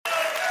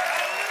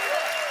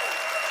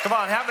Come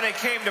on, how many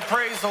came to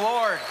praise the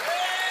Lord?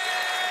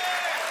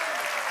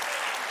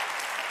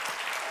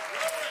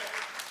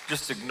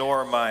 Just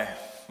ignore my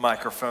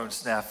microphone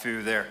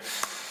snafu there.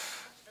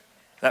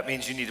 That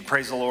means you need to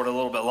praise the Lord a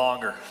little bit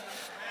longer.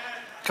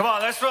 Come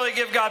on, let's really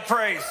give God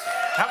praise.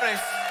 How many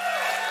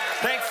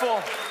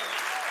thankful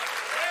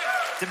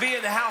to be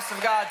in the house of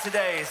God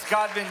today? Has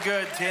God been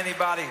good to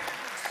anybody?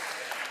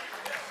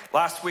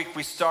 Last week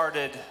we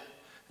started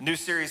a new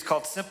series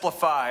called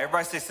Simplify.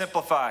 Everybody say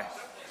Simplify.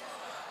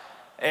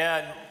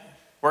 And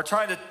we're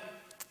trying to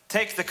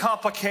take the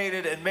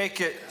complicated and make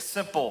it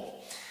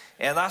simple.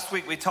 And last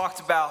week we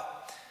talked about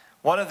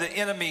one of the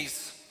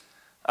enemies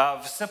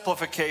of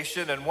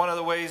simplification, and one of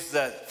the ways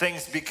that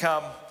things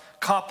become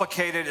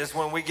complicated is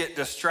when we get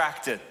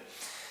distracted.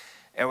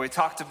 And we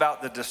talked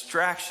about the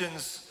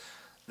distractions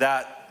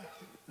that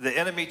the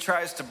enemy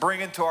tries to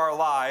bring into our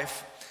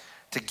life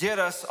to get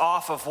us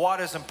off of what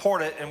is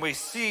important. And we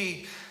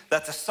see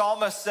that the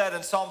psalmist said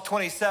in Psalm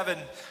 27,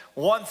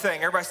 one thing,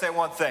 everybody say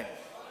one thing.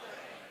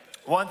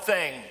 One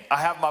thing I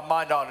have my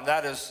mind on, and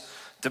that is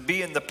to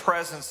be in the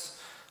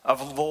presence of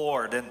the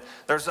Lord. And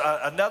there's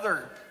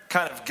another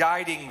kind of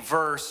guiding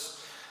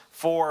verse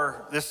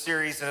for this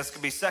series, and it's going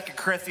to be 2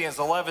 Corinthians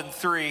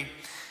 11:3.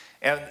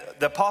 And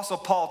the Apostle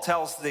Paul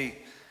tells the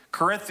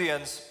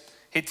Corinthians,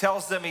 he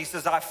tells them, he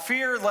says, I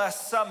fear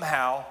lest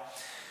somehow,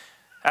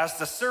 as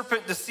the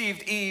serpent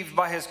deceived Eve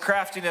by his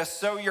craftiness,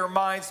 so your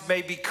minds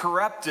may be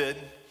corrupted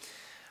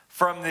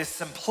from the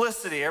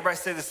simplicity. Everybody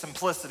say the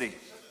simplicity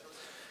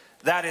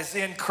that is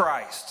in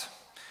Christ.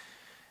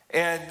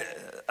 And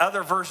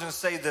other versions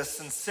say the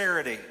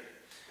sincerity.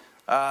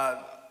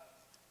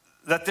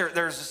 That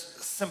there's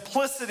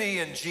simplicity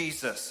in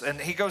Jesus. And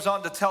he goes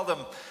on to tell them,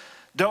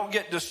 don't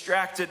get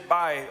distracted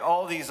by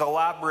all these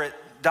elaborate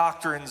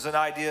doctrines and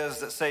ideas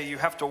that say you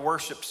have to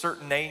worship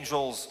certain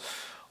angels,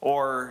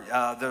 or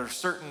there are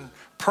certain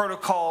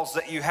protocols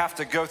that you have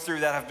to go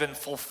through that have been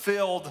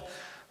fulfilled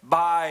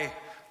by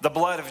the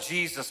blood of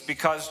Jesus,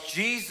 because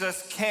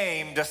Jesus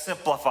came to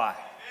simplify.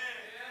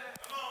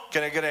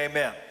 Can I get an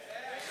amen?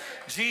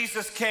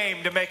 Jesus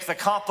came to make the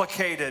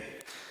complicated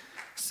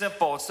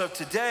simple. And so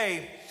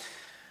today,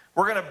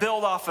 we're going to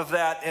build off of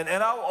that. And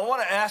I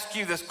want to ask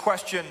you this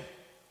question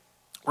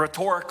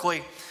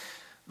rhetorically,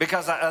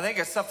 because I think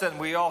it's something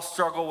we all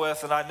struggle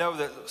with. And I know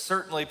that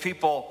certainly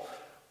people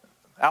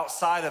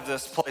outside of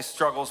this place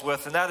struggles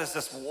with. And that is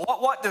this: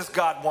 what does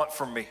God want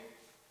from me?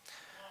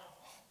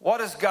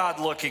 What is God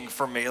looking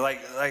for me?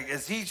 Like,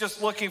 is he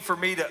just looking for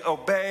me to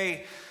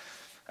obey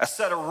a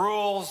set of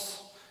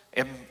rules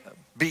and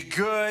be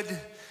good?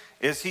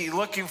 Is he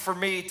looking for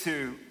me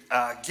to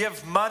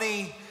give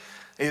money?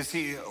 Is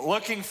he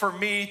looking for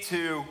me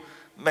to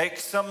make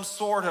some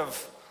sort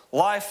of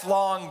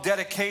lifelong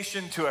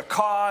dedication to a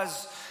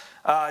cause?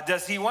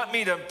 Does he want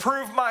me to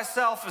improve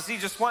myself? Does he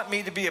just want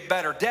me to be a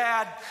better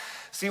dad?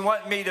 Does he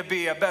want me to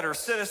be a better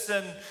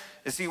citizen?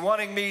 Is he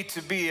wanting me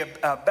to be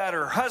a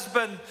better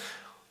husband?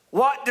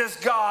 What does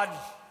God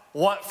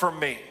want from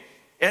me?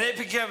 And it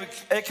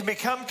can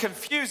become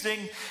confusing,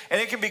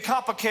 and it can be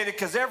complicated,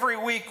 because every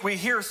week we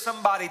hear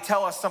somebody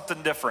tell us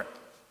something different,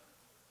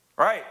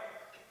 right?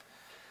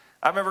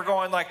 I remember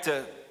going like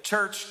to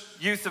church,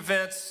 youth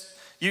events,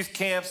 youth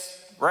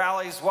camps,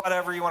 rallies,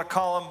 whatever you want to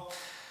call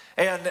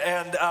them.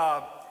 And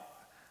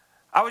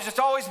I would just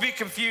always be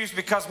confused,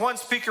 because one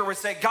speaker would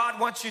say, God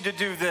wants you to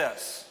do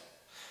this.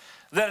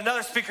 Then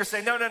another speaker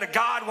say, no,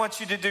 God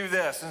wants you to do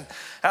this. And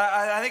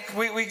I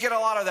think we get a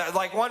lot of that.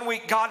 Like one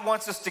week, God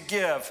wants us to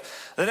give.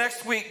 The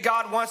next week,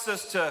 God wants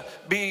us to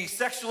be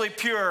sexually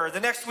pure. The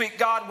next week,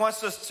 God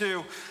wants us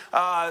to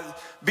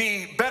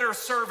be better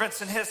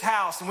servants in his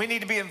house. And we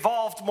need to be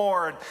involved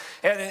more.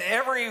 And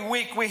every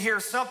week, we hear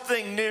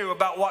something new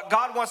about what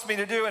God wants me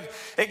to do. And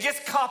it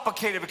gets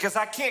complicated, because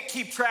I can't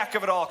keep track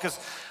of it all. Because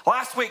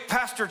last week,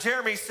 Pastor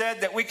Jeremy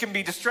said that we can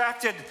be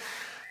distracted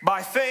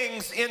by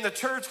things in the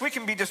church. We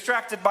can be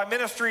distracted by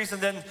ministries,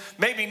 and then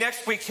maybe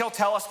next week he'll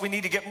tell us we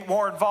need to get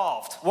more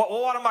involved.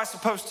 What am I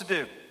supposed to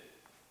do?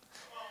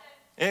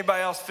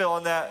 Anybody else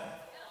feeling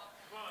that?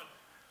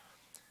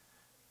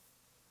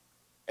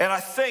 And I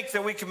think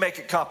that we can make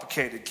it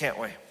complicated, can't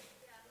we?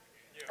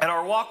 And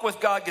our walk with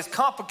God gets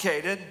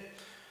complicated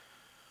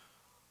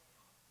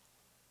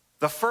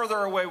the further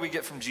away we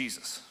get from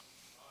Jesus.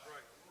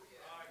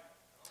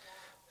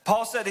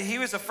 Paul said that he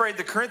was afraid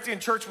the Corinthian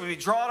church would be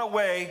drawn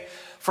away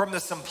from the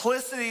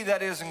simplicity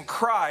that is in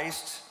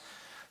Christ,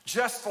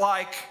 just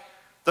like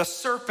the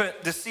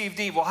serpent deceived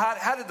Eve. Well,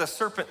 how did the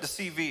serpent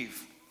deceive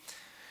Eve?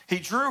 He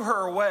drew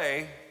her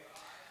away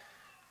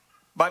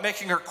by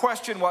making her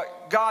question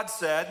what God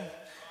said,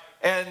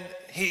 and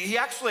he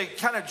actually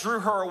kind of drew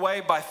her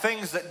away by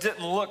things that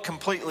didn't look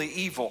completely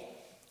evil.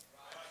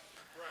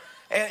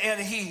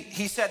 And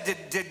he said,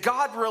 did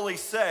God really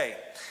say?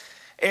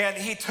 And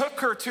he took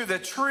her to the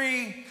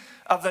tree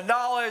of the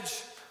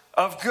knowledge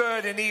of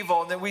good and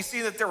evil. And then we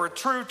see that there were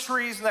true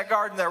trees in that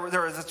garden.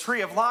 There was a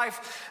tree of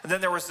life, and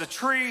then there was the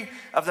tree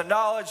of the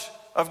knowledge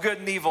of good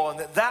and evil. And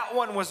that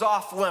one was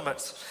off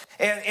limits.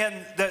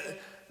 And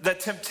the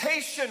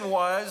temptation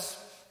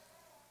was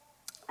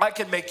I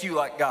can make you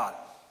like God.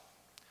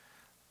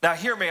 Now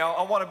hear me,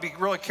 I want to be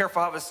really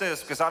careful how I say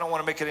this because I don't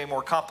want to make it any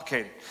more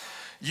complicated.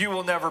 You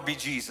will never be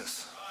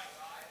Jesus.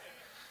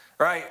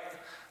 Right?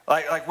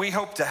 Like we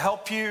hope to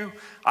help you.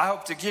 I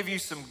hope to give you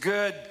some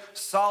good,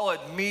 solid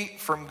meat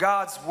from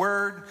God's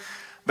word.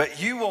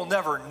 But you will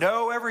never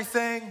know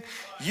everything.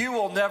 You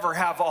will never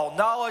have all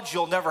knowledge.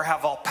 You'll never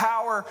have all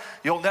power.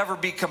 You'll never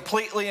be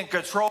completely in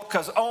control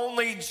because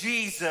only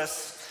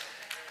Jesus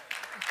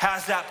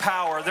has that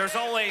power. There's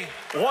only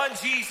one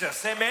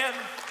Jesus. Amen?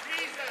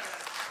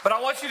 But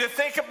I want you to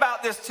think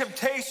about this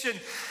temptation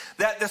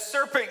that the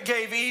serpent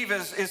gave Eve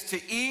is to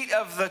eat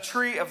of the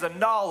tree of the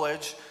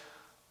knowledge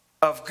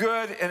of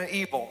good and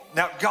evil.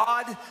 Now,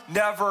 God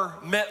never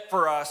meant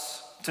for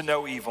us to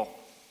know evil.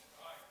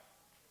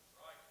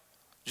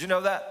 Did you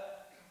know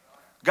that?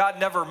 God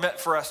never meant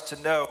for us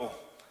to know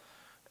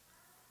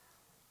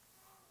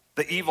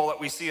the evil that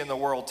we see in the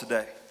world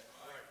today.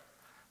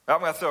 Now, I'm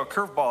going to throw a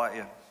curveball at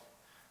you.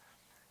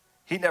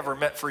 He never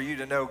meant for you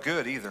to know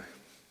good either.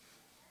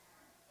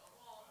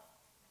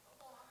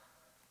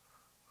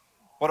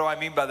 What do I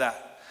mean by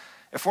that?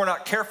 If we're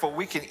not careful,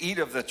 we can eat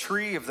of the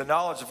tree of the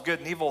knowledge of good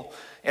and evil,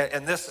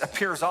 and this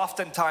appears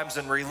oftentimes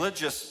in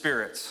religious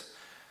spirits,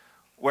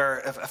 where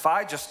if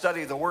I just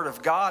study the Word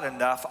of God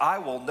enough, I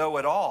will know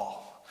it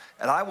all,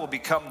 and I will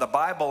become the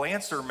Bible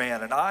answer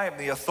man, and I am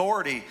the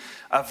authority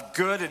of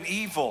good and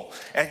evil.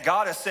 And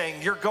God is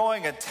saying, you're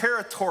going in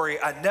territory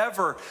I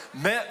never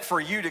meant for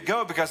you to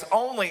go because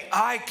only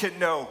I can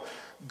know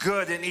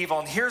good and evil.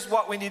 And here's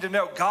what we need to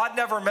know. God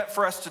never meant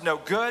for us to know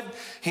good.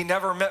 He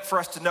never meant for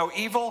us to know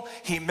evil.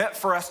 He meant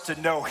for us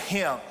to know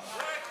Him.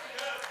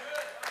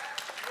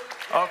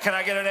 Oh, can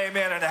I get an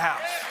amen in the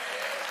house?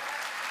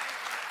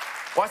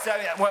 What's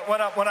that?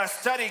 When I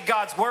study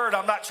God's word,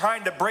 I'm not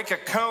trying to break a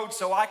code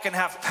so I can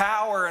have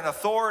power and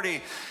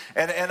authority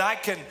and I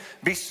can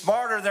be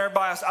smarter than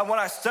everybody else. When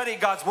I study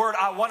God's word,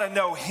 I want to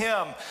know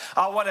Him.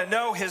 I want to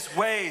know His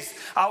ways.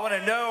 I want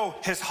to know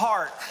His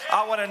heart.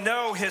 I want to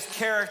know His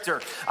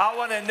character. I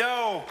want to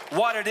know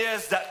what it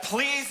is that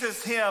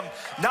pleases Him,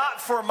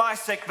 not for my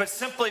sake, but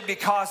simply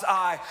because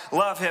I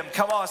love Him.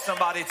 Come on,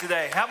 somebody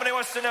today. How many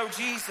wants to know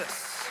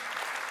Jesus?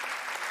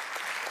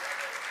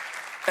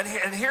 And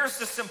here's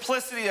the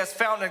simplicity that's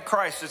found in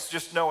Christ. It's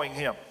just knowing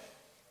Him.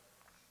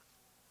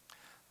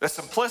 The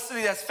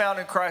simplicity that's found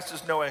in Christ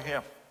is knowing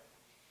Him.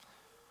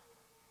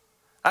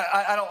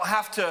 I don't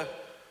have to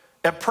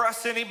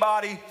impress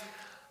anybody.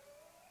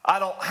 I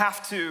don't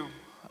have to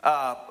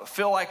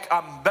feel like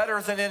I'm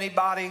better than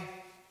anybody.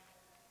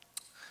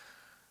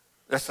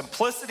 The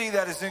simplicity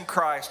that is in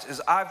Christ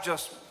is I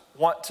just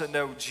want to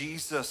know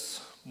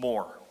Jesus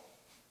more.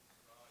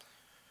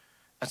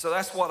 And so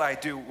that's what I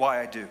do,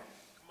 why I do.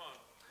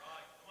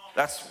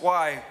 That's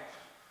why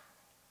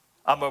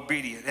I'm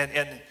obedient.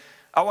 And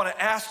I want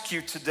to ask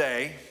you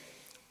today,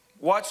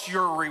 what's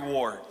your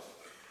reward?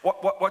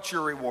 What's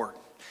your reward?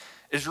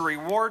 Is your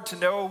reward to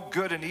know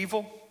good and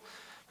evil?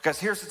 Because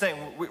here's the thing,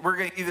 we're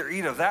going to either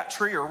eat of that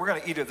tree or we're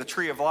going to eat of the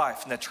tree of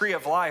life. And the tree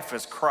of life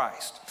is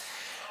Christ.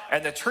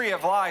 And the tree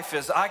of life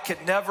is I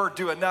could never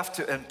do enough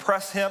to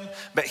impress Him,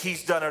 but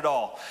He's done it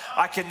all.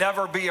 I could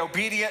never be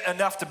obedient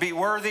enough to be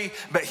worthy,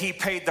 but He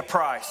paid the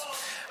price.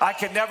 I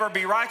could never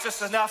be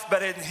righteous enough,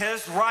 but in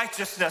His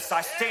righteousness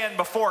I stand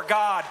before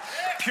God,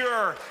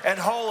 pure and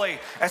holy.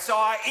 And so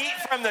I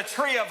eat from the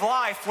tree of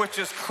life, which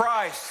is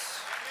Christ.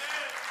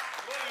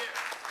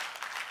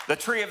 The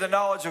tree of the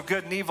knowledge of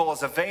good and evil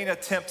is a vain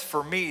attempt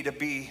for me to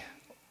be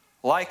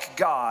like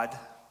God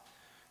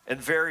in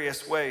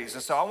various ways.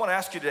 And so I want to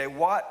ask you today,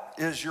 what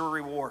is your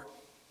reward?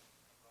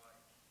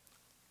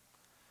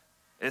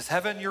 Is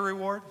heaven your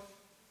reward?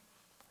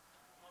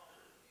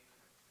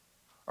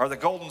 Are the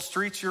golden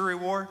streets your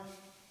reward?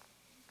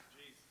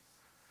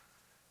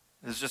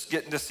 Is just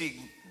getting to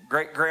see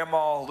great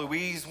grandma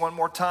Louise one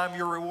more time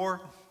your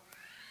reward?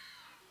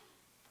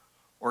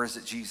 Or is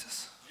it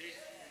Jesus?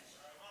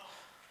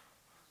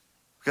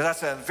 Because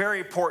that's a very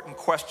important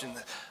question.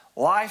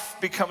 Life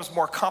becomes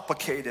more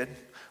complicated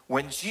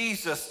when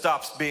Jesus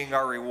stops being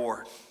our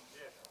reward.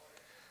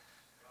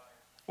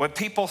 When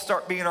people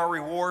start being our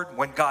reward,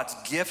 when God's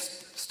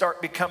gifts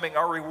start becoming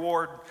our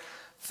reward,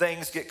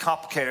 things get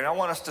complicated. I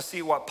want us to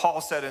see what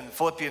Paul said in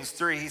Philippians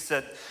 3. He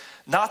said,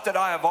 not that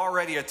I have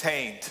already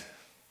attained.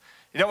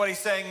 You know what he's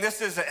saying?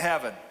 This isn't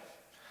heaven.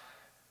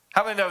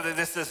 How many know that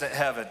this isn't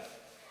heaven?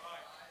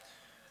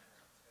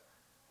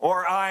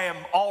 Or I am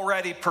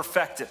already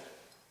perfected.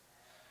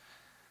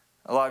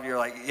 A lot of you are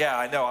like, yeah,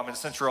 I know, I'm in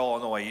Central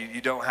Illinois. You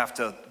don't have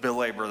to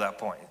belabor that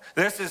point.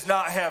 This is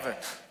not heaven.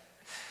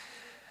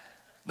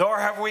 Nor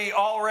have we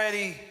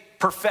already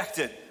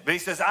perfected. But he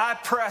says, I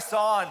press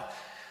on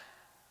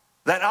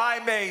that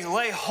I may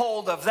lay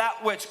hold of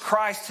that which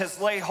Christ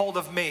has laid hold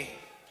of me.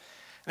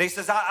 And he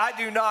says, I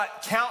do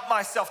not count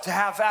myself to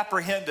have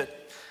apprehended.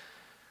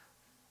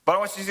 But I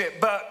want you to say,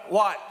 but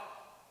what?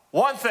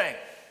 One thing.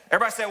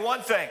 Everybody say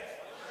one thing.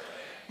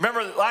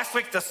 Remember last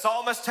week the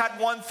psalmist had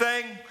one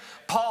thing?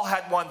 Paul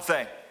had one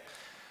thing.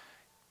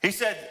 He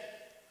said,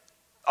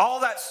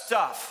 all that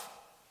stuff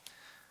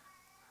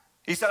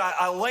He said,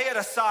 I lay it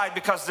aside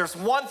because there's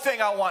one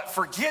thing I want,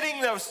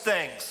 forgetting those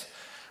things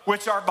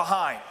which are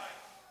behind.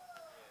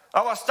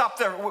 I want to stop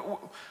there.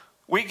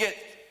 We get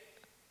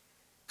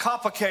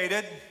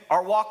complicated.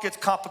 Our walk gets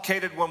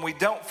complicated when we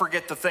don't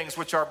forget the things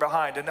which are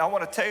behind. And I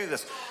want to tell you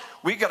this.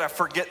 We got to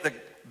forget the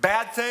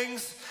bad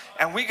things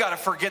and we got to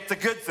forget the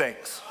good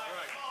things.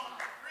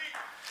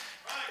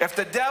 If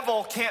the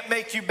devil can't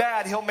make you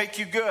bad, he'll make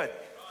you good.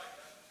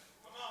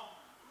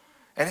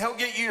 And he'll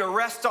get you to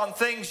rest on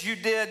things you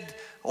did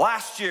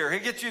last year.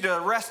 He'll get you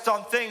to rest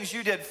on things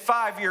you did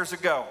 5 years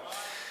ago.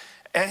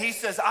 And he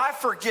says, I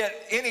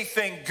forget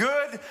anything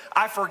good.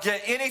 I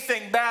forget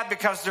anything bad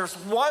because there's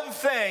one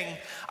thing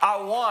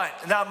I want.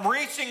 And I'm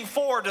reaching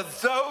forward to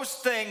those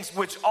things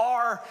which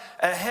are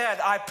ahead.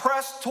 I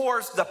press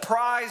towards the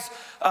prize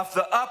of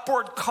the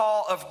upward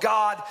call of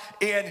God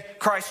in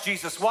Christ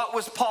Jesus. What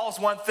was Paul's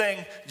one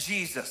thing?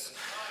 Jesus.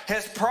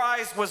 His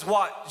prize was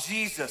what?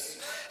 Jesus.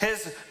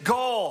 His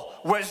goal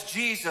was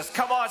Jesus.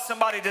 Come on,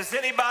 somebody. Does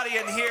anybody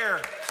in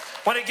here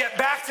want to get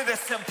back to the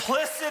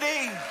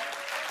simplicity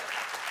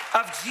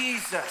of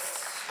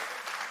Jesus?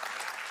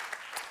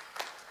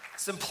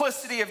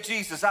 Simplicity of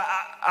Jesus.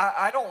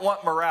 I don't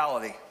want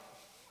morality.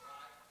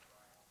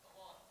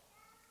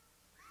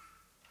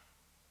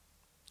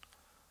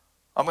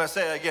 I'm going to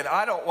say it again.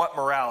 I don't want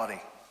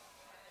morality.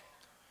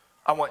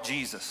 I want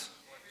Jesus.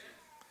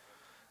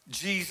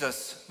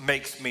 Jesus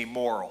makes me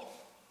moral.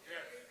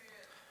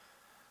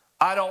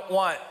 I don't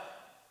want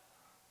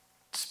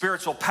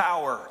spiritual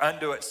power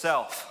unto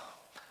itself.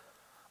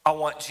 I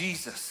want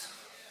Jesus.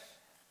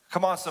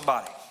 Come on,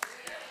 somebody.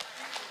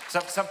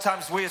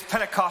 Sometimes we as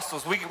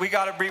Pentecostals, we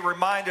got to be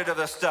reminded of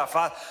this stuff.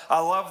 I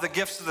love the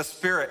gifts of the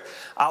Spirit.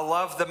 I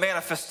love the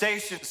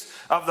manifestations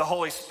of the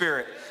Holy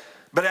Spirit.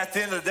 But at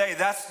the end of the day,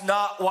 that's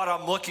not what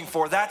I'm looking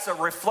for. That's a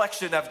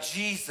reflection of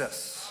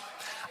Jesus.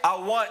 I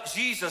want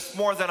Jesus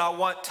more than I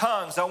want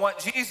tongues. I want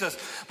Jesus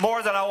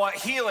more than I want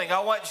healing.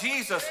 I want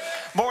Jesus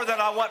more than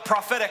I want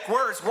prophetic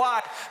words.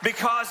 Why?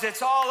 Because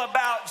it's all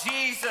about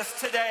Jesus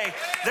today.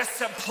 The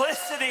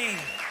simplicity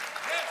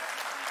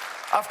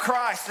of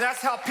Christ. And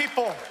that's how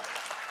people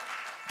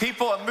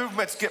and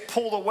movements get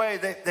pulled away.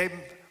 They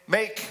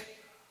make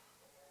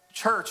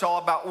church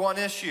all about one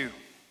issue.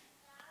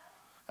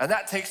 And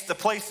that takes the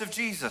place of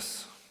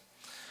Jesus.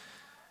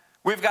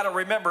 We've got to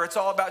remember it's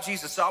all about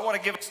Jesus. So I want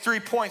to give us 3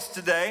 points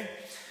today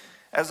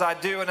as I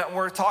do. And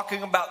we're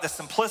talking about the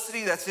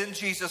simplicity that's in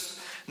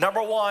Jesus.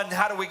 Number one,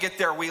 how do we get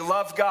there? We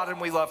love God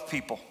and we love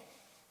people.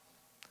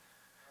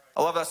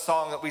 I love that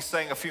song that we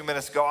sang a few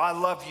minutes ago. I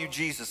love you,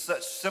 Jesus.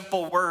 Such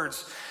simple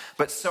words,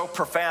 but so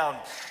profound.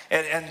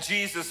 And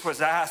Jesus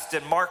was asked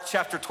in Mark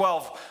chapter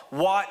 12,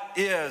 what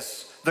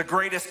is the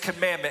greatest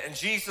commandment? And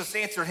Jesus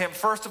answered him,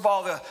 first of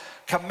all, the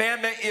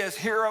commandment is,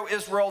 hear, O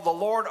Israel, the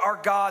Lord our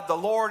God, the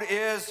Lord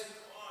is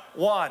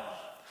one.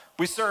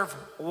 We serve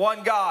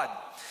one God.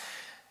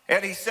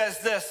 And he says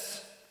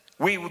this,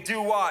 we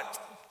do what?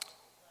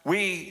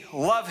 We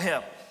love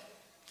him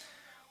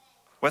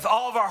with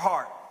all of our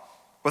heart,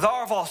 with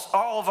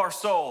all of our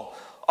soul,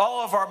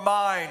 all of our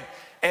mind,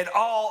 and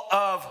all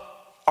of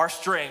our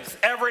strength,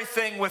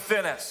 everything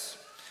within us.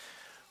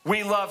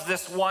 We love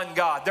this one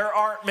God. There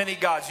aren't many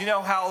gods. You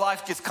know how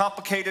life gets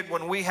complicated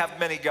when we have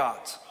many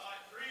gods.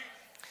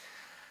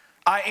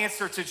 I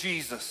answer to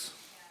Jesus.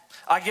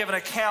 I give an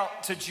account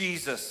to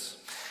Jesus.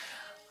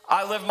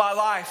 I live my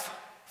life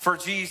for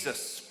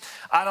Jesus.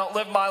 I don't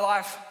live my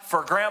life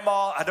for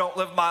grandma. I don't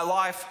live my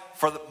life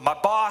for my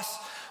boss.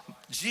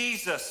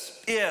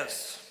 Jesus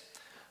is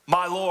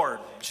my Lord.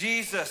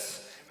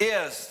 Jesus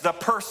is the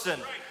person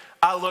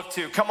I look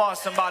to. Come on,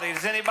 somebody.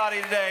 Does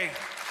anybody today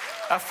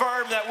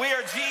affirm that we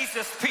are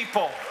Jesus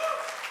people?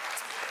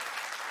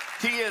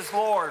 He is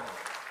Lord.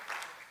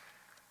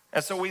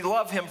 And so we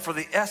love him for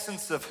the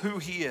essence of who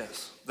he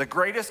is. The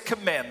greatest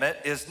commandment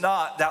is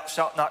not, thou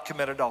shalt not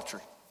commit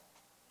adultery.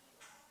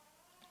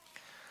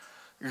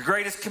 The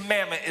greatest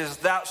commandment is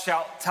thou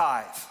shalt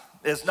tithe.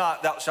 Is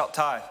not thou shalt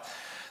tithe.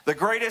 The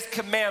greatest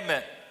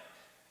commandment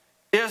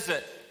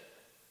isn't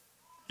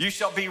you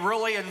shall be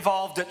really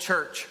involved at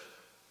church.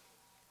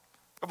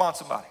 Come on,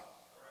 somebody.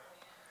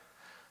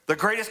 The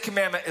greatest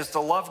commandment is to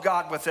love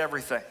God with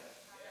everything.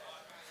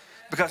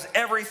 Because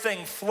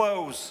everything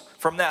flows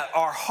from that.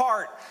 Our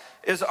heart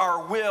is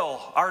our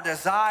will, our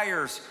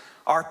desires,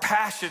 our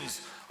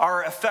passions,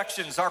 our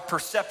affections, our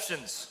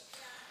perceptions.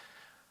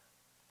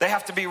 They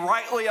have to be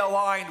rightly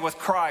aligned with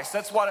Christ.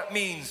 That's what it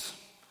means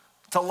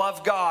to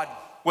love God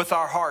with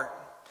our heart.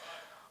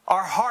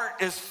 Our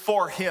heart is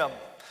for him.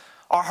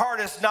 Our heart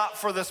is not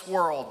for this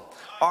world.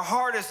 Our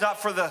heart is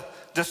not for the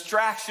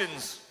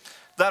distractions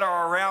that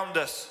are around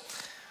us.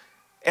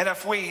 And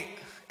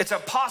it's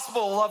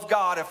impossible to love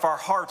God if our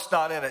heart's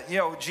not in it. You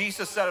know,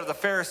 Jesus said of the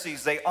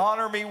Pharisees, they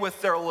honor me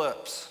with their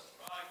lips,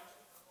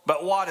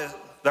 but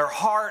their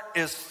heart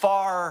is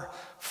far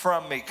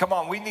from me. Come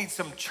on, we need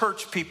some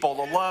church people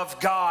to love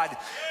God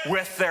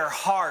with their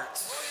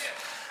hearts.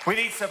 We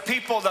need some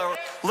people to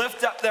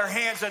lift up their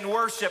hands and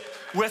worship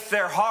with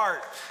their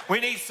heart.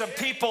 We need some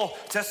people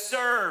to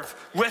serve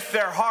with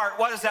their heart.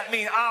 What does that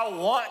mean? I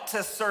want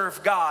to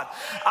serve God.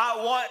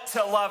 I want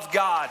to love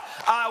God.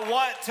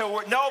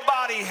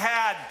 Nobody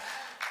had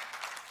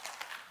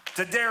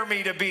to dare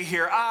me to be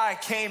here. I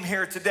came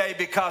here today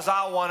because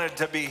I wanted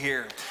to be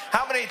here.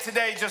 How many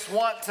today just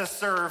want to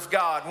serve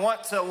God,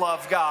 want to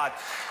love God?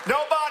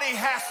 Nobody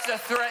has to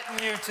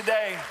threaten you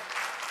today.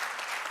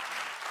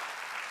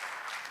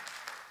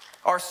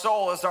 Our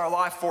soul is our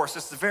life force.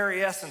 It's the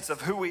very essence of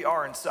who we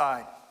are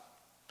inside.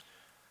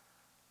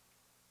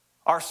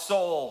 Our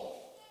soul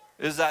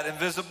is that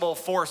invisible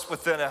force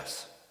within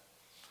us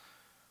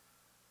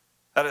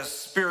that is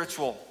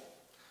spiritual.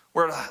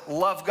 We're to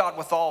love God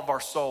with all of our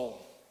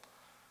soul.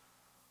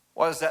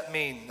 What does that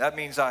mean? That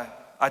means I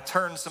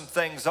turn some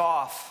things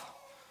off.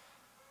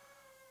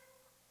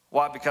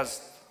 Why?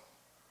 Because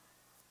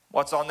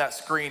what's on that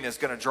screen is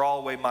going to draw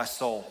away my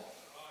soul.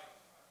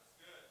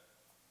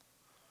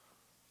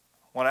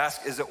 I want to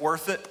ask, is it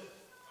worth it?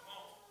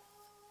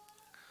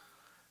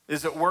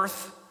 Is it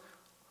worth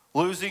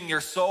losing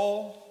your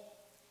soul?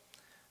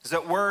 Is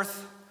it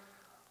worth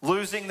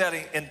losing that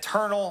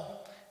internal,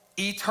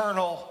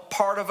 eternal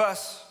part of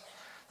us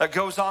that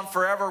goes on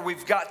forever?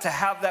 We've got to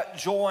have that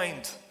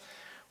joined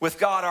with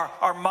God.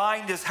 Our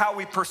mind is how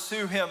we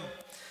pursue Him,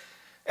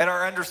 and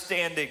our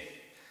understanding.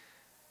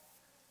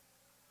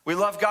 We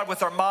love God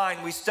with our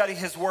mind. We study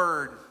His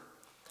Word.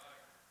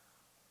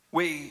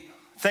 We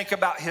think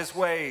about His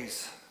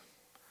ways.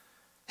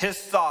 His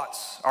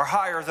thoughts are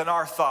higher than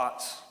our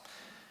thoughts.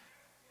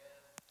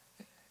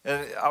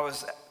 And I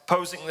was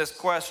posing this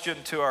question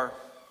to our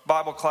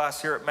Bible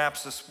class here at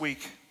MAPS this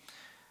week.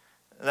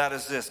 And that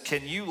is this: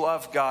 can you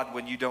love God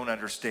when you don't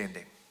understand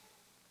Him?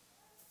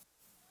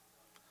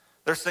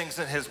 There's things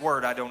in His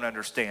Word I don't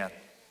understand.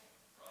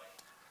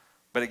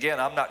 But again,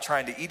 I'm not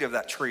trying to eat of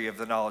that tree of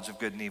the knowledge of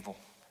good and evil.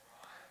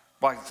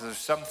 Why? Because there's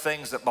some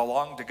things that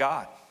belong to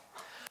God.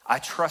 I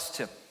trust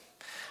Him.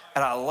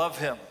 And I love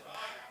Him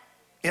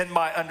in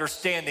my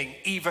understanding,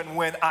 even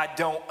when I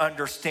don't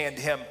understand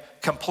Him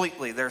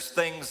completely. There's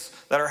things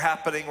that are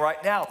happening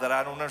right now that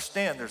I don't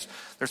understand.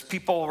 There's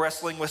people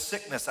wrestling with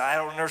sickness. I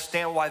don't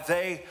understand why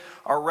they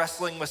are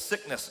wrestling with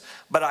sickness,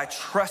 but I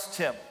trust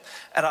Him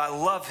and I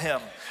love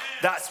Him.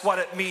 That's what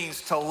it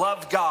means to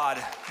love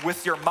God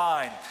with your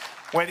mind.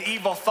 When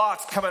evil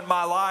thoughts come in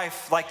my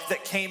life, like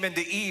that came into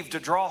Eve to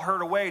draw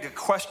her away, to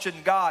question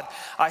God,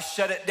 I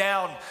shut it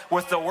down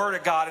with the Word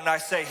of God and I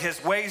say,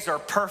 His ways are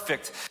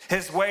perfect.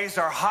 His ways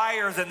are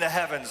higher than the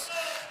heavens.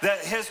 That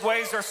His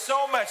ways are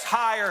so much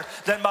higher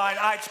than mine.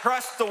 I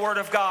trust the Word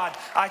of God.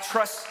 I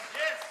trust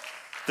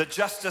the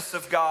justice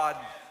of God.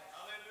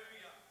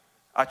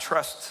 I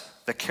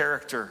trust the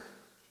character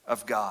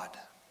of God.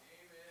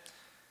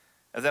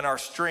 And then our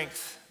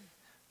strength.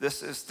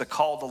 This is the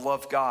call to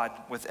love God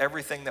with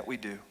everything that we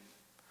do.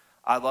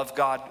 I love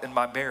God in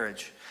my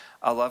marriage.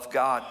 I love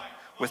God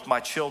with my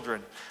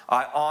children.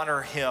 I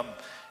honor Him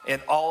in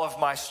all of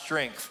my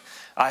strength.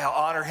 I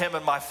honor Him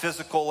in my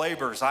physical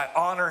labors. I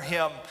honor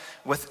Him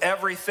with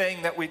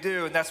everything that we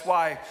do. And that's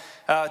why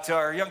to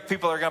our young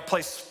people that are going to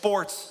play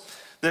sports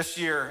this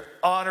year,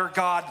 honor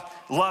God,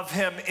 love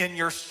Him in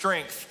your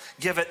strength.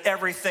 Give it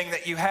everything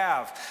that you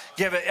have.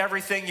 Give it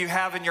everything you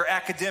have in your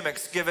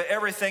academics. Give it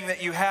everything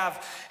that you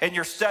have in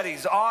your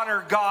studies.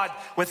 Honor God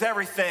with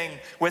everything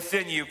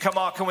within you. Come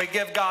on, can we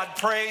give God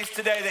praise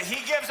today that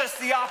He gives us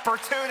the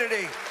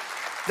opportunity?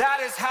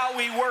 That is how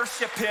we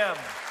worship Him.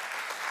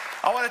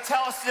 I want to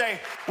tell us today,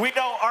 we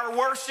know our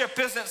worship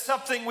isn't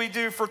something we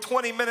do for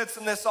 20 minutes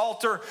in this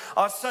altar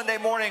on Sunday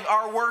morning.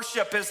 Our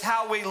worship is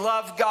how we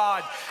love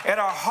God in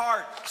our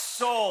heart,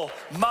 soul,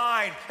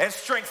 mind, and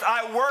strength.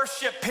 I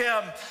worship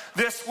Him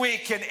this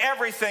week in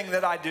everything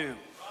that I do.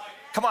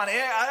 Come on,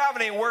 how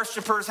many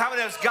worshipers? How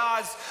many of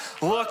God's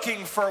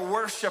looking for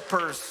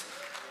worshipers?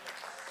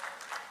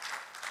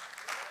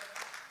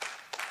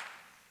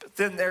 But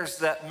then there's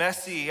that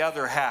messy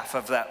other half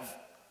of that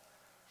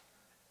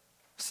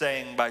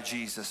saying by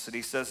Jesus, and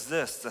He says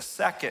this: the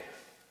second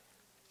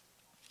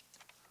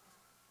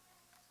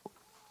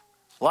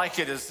like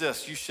it is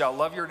this, you shall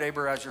love your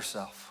neighbor as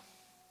yourself.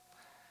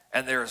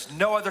 And there is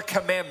no other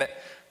commandment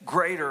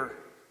greater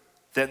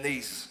than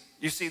these.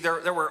 You see,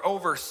 there were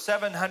over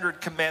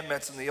 700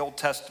 commandments in the Old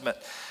Testament,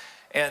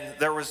 and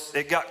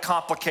it got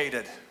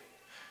complicated.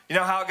 You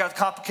know how it got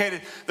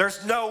complicated?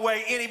 There's no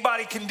way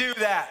anybody can do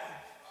that.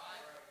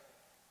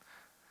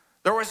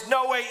 There was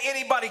no way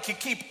anybody could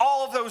keep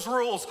all of those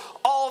rules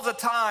all of the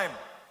time.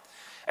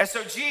 And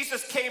so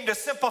Jesus came to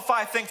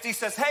simplify things. He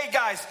says, hey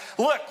guys,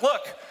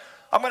 look,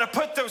 I'm going to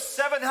put those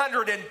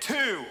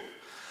 702.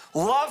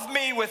 Love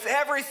me with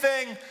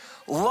everything.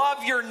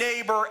 Love your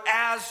neighbor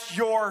as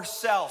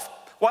yourself.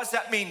 What does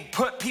that mean?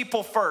 Put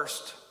people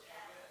first.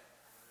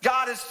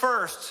 God is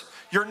first.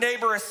 Your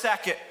neighbor is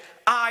second.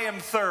 I am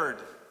third.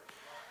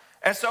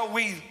 And so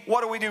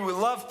what do? We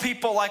love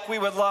people like we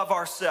would love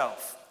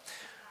ourselves.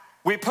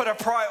 We put a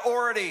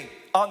priority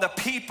on the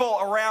people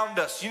around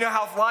us. You know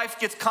how life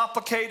gets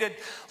complicated?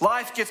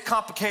 Life gets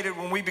complicated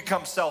when we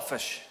become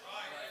selfish.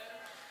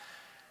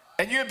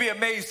 And you'd be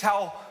amazed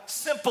how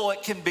simple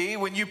it can be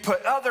when you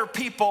put other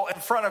people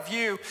in front of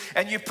you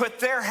and you put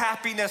their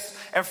happiness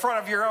in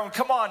front of your own.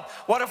 Come on,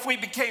 what if we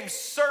became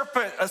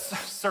servants?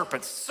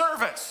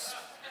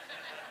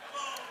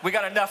 We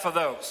got enough of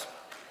those.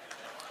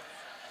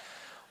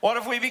 What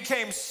if we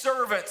became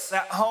servants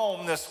at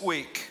home this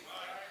week?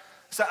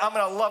 So I'm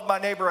going to love my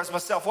neighbor as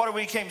myself. What if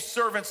we became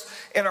servants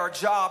in our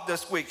job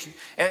this week?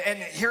 And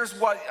here's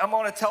what I'm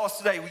going to tell us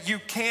today. You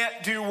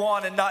can't do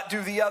one and not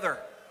do the other.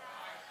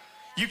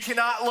 You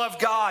cannot love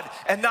God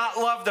and not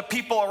love the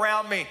people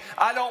around me.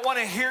 I don't want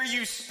to hear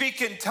you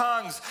speak in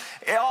tongues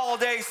all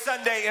day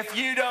Sunday if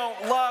you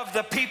don't love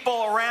the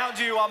people around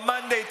you on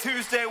Monday,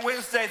 Tuesday,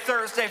 Wednesday,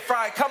 Thursday,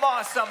 Friday. Come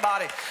on,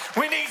 somebody.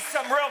 We need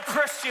some real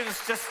Christians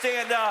to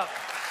stand up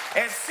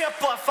and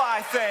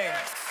simplify things.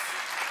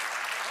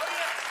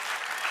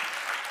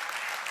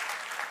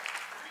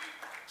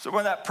 So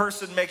when that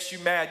person makes you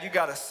mad, you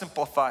got to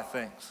simplify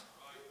things.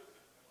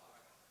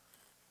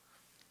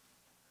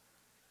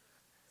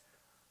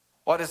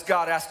 What is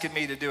God asking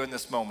me to do in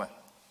this moment?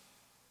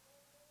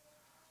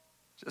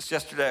 Just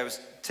yesterday, I was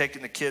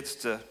taking the kids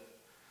to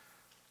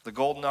the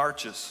Golden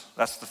Arches.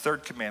 That's the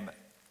third commandment.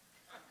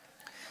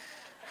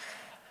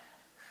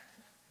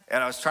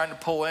 And I was trying to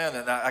pull in,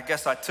 and I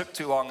guess I took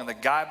too long, and the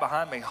guy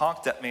behind me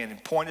honked at me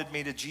and pointed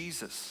me to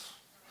Jesus.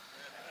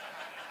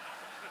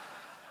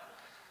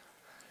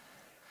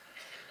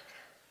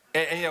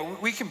 And you know,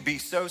 we can be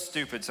so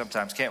stupid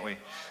sometimes, can't we?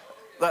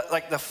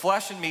 Like the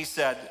flesh in me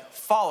said,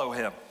 follow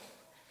him.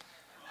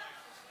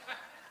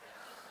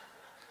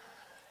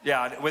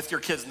 Yeah, with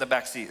your kids in the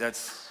back seat.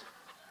 That's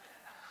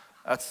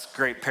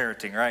great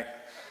parenting, right?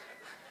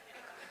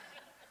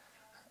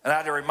 And I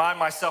had to remind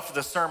myself of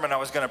the sermon I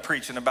was going to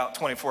preach in about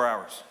 24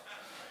 hours.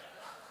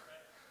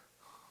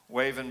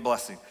 Wave and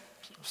blessing.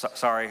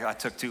 Sorry, I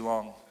took too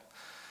long.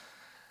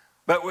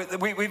 But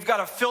we've got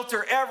to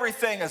filter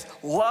everything as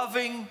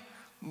loving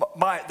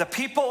the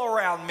people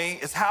around me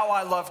is how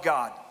I love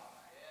God.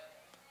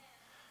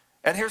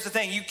 And here's the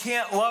thing, you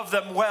can't love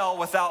them well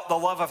without the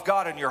love of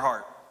God in your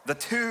heart. The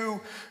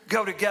two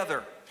go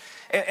together.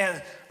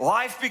 And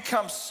life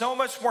becomes so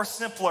much more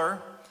simpler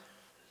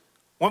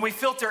when we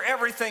filter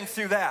everything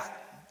through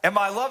that. Am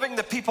I loving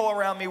the people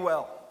around me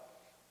well?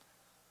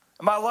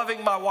 Am I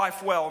loving my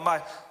wife well? Am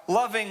I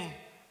loving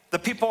the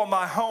people in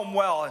my home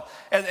well?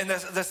 And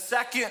the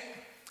second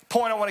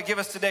point I want to give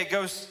us today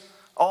goes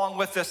along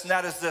with this, and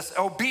that is this.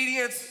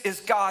 Obedience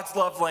is God's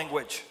love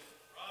language.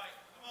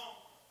 Right,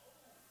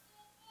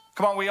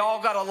 come on, we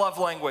all got a love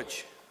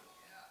language.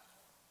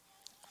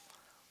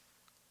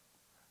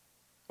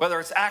 Whether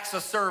it's acts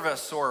of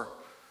service or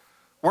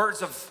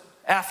words of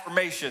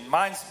affirmation.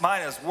 Mine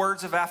is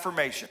words of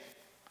affirmation.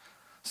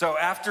 So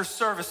after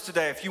service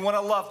today, if you want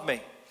to love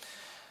me,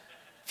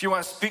 if you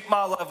want to speak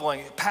my love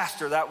language,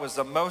 Pastor, that was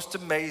the most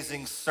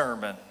amazing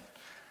sermon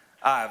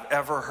I've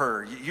ever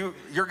heard.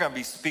 You're going to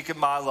be speaking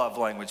my love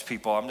language,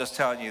 people. I'm just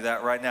telling you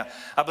that right now.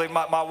 I believe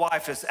my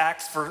wife is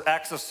acts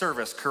of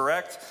service,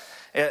 correct?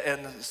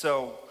 And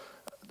so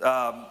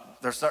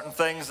there's certain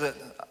things that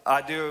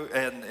I do,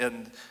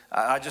 and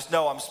I just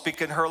know I'm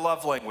speaking her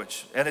love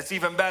language. And it's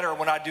even better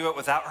when I do it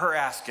without her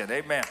asking.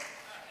 Amen.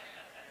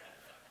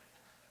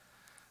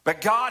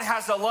 But God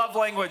has a love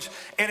language,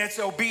 and it's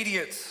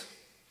obedience.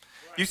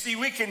 You see,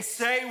 we can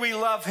say we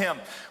love him.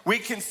 We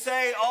can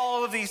say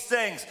all of these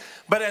things,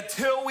 but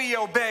until we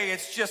obey,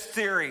 it's just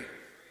theory.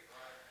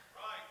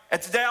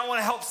 And today I want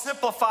to help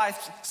simplify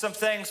some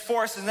things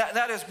for us, and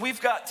that is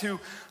we've got to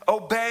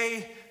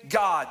obey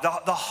God.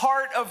 The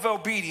heart of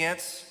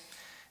obedience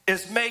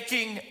is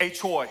making a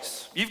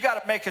choice. You've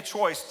got to make a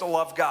choice to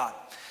love God.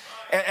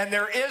 And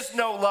there is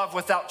no love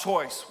without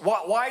choice.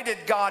 Why did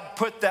God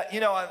put that? You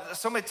know,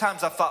 so many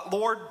times I thought,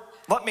 Lord,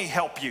 let me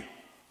help you.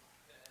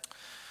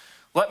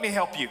 Let me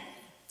help you.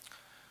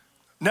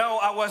 No,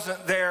 I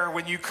wasn't there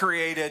when you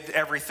created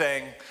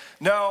everything.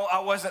 No, I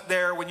wasn't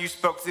there when you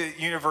spoke the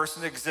universe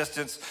into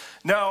existence.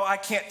 No, I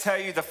can't tell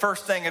you the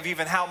first thing of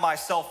even how my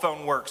cell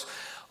phone works.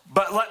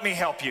 But let me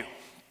help you.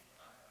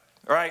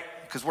 All right?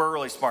 Because we're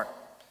really smart.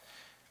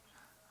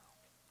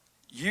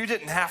 You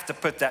didn't have to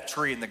put that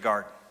tree in the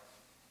garden.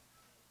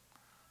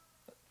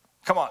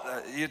 Come on,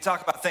 you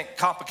talk about think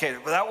complicated,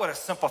 but that would have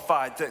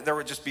simplified. There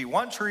would just be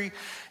one tree,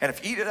 and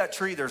if you eat of that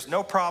tree, there's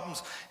no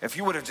problems. If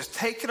you would have just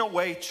taken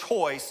away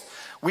choice,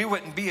 we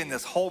wouldn't be in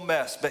this whole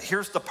mess. But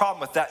here's the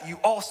problem with that. You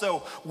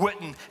also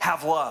wouldn't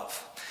have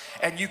love.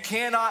 And you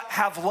cannot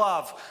have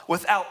love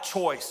without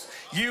choice.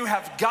 You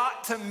have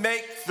got to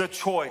make the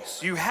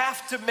choice. You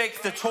have to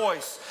make the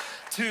choice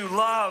to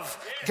love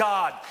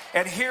God.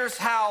 And here's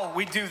how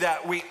we do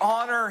that. We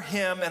honor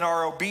him in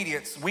our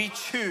obedience. We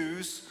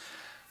choose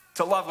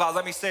to love God.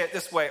 Let me say it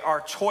this way.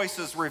 Our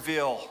choices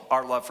reveal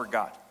our love for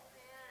God.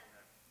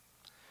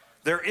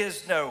 There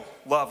is no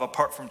love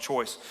apart from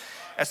choice.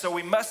 And so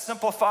we must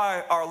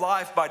simplify our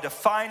life by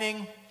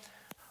defining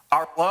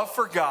our love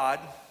for God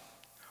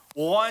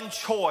one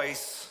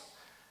choice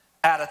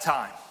at a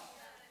time.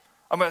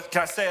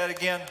 Can I say that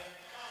again?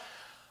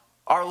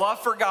 Our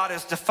love for God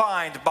is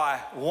defined by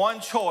one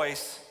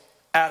choice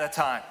at a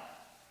time.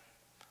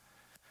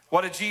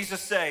 What did Jesus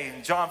say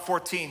in John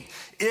 14?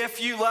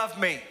 If you love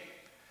me,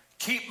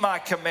 keep my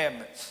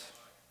commandments.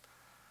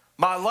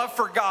 My love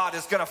for God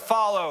is going to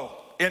follow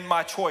in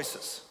my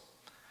choices.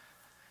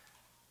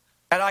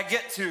 And I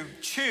get to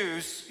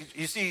choose.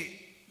 You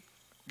see,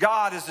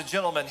 God is a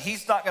gentleman.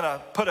 He's not going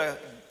to put a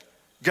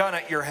gun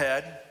at your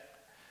head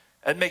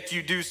and make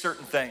you do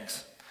certain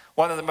things.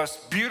 One of the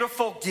most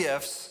beautiful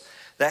gifts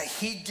that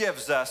he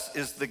gives us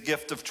is the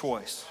gift of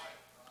choice.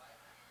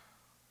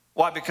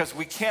 Why? Because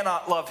we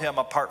cannot love him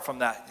apart from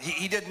that.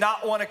 He did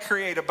not want to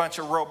create a bunch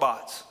of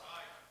robots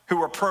who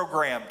were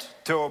programmed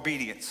to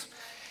obedience.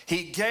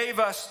 He gave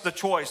us the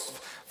choice.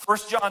 1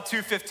 John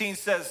 2:15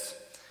 says,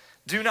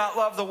 do not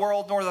love the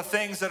world nor the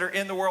things that are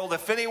in the world.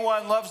 If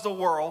anyone loves the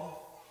world,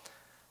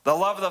 the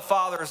love of the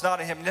Father is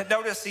not in him.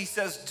 Notice he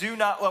says, do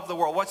not love the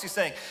world. What's he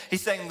saying?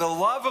 He's saying the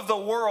love of the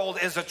world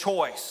is a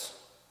choice.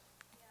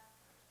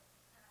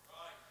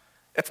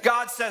 If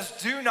God says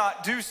do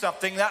not do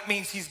something, that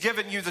means he's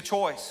given you the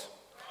choice.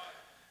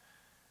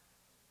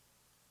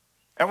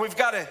 And we've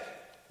got to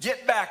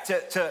get back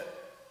to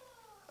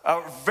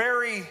a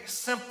very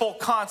simple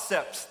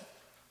concept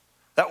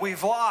that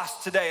we've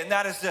lost today, and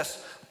that is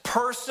this: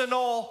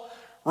 personal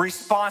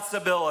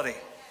responsibility.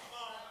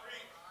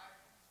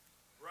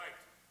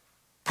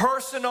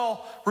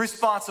 Personal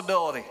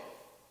responsibility.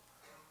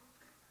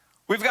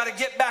 We've got to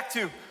get back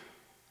to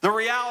the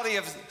reality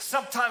of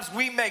sometimes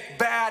we make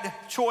bad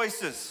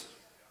choices.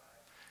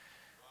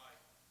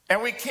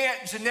 And we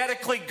can't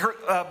genetically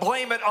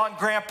blame it on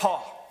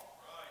grandpa.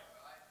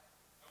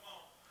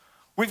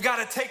 We've got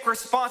to take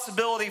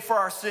responsibility for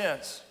our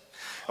sins.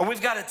 And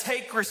we've got to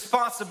take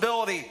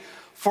responsibility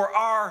for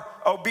our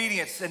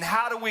obedience. And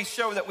how do we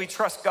show that we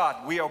trust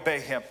God? We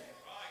obey him.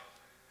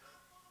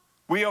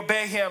 We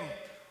obey him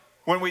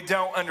when we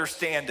don't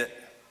understand it.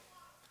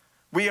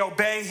 We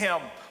obey him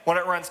when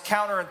it runs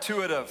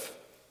counterintuitive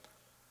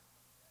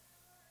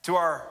to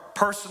our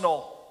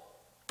personal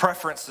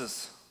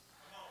preferences.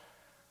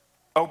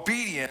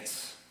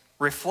 Obedience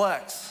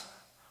reflects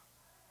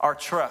our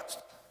trust.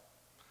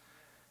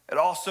 It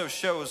also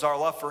shows our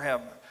love for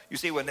him. You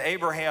see, when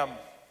Abraham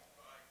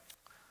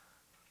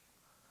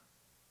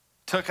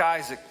took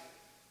Isaac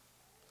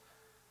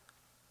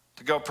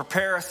to go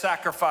prepare a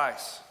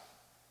sacrifice,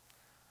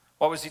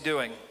 what was he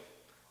doing?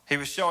 He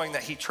was showing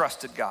that he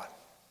trusted God.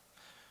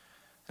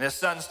 And his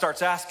son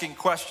starts asking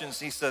questions.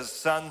 He says,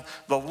 son,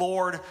 the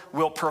Lord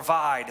will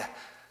provide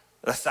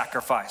the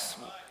sacrifice.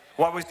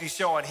 What was he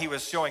showing? He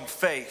was showing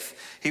faith.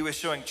 He was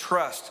showing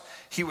trust.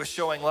 He was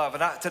showing love.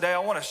 And today I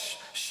want to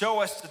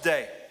show us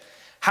today,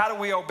 how do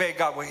we obey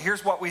God? Well,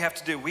 here's what we have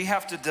to do. We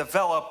have to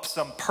develop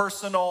some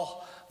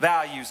personal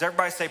values.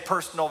 Everybody say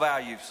personal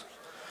values.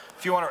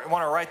 If you want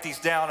to write these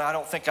down, I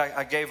don't think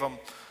I gave them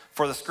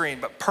for the screen,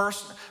 but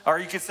or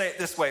you could say it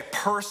this way: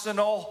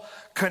 personal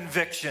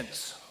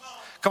convictions.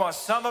 Come on,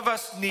 some of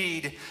us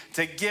need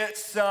to get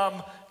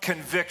some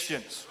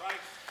convictions.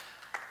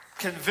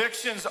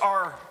 Convictions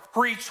are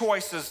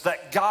pre-choices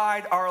that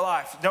guide our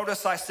life.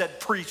 Notice I said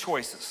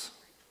pre-choices.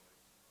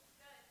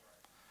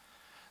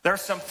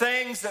 There's some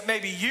things that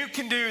maybe you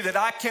can do that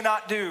I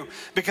cannot do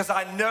because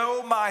I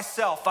know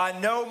myself. I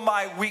know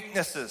my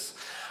weaknesses.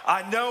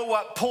 I know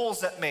what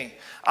pulls at me.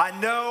 I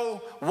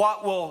know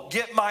what will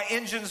get my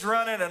engines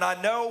running, and I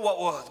know what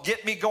will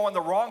get me going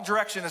the wrong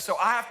direction. And so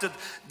I have to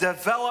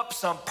develop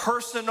some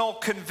personal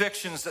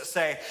convictions that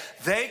say,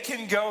 they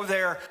can go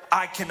there,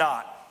 I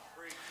cannot.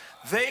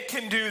 They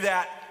can do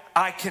that,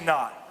 I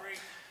cannot.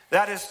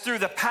 That is through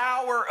the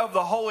power of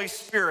the Holy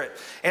Spirit.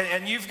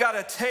 And you've got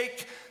to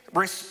take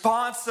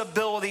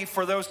responsibility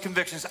for those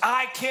convictions.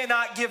 I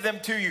cannot give them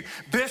to you.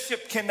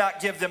 Bishop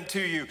cannot give them to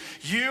you.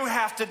 You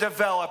have to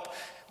develop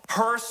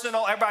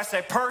personal, everybody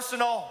say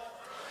personal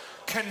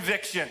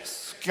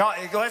convictions.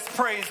 Let's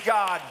praise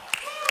God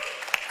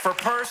for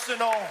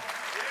personal.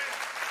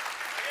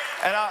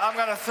 And I'm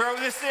going to throw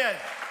this in.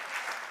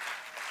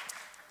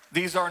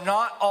 These are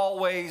not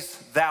always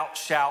thou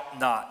shalt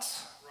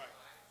nots.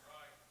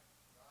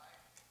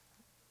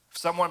 If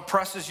someone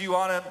presses you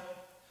on it,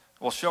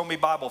 well, show me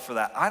Bible for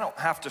that. I don't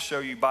have to show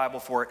you Bible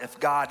for it if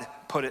God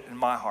put it in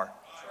my heart.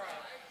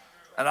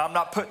 And I'm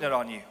not putting it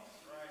on you.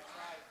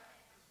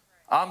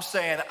 I'm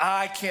saying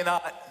I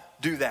cannot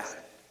do that.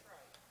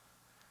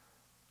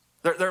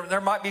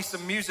 There might be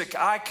some music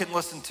I can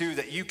listen to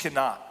that you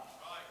cannot.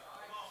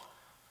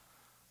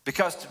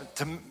 Because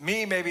to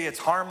me, maybe it's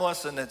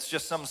harmless and it's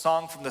just some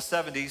song from the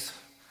 70s.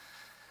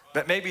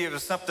 But maybe it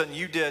was something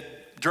you did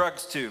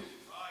drugs to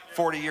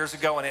 40 years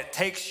ago, and it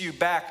takes you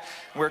back.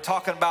 We're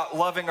talking about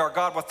loving our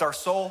God with our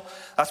soul.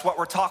 That's what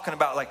we're talking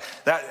about. Like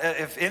that,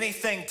 if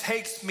anything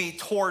takes me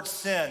towards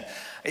sin,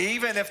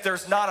 even if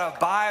there's not a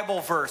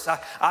Bible verse,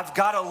 I've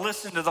got to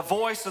listen to the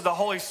voice of the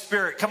Holy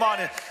Spirit. Come on,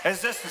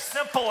 is this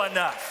simple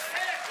enough?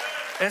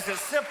 Is it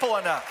simple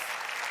enough?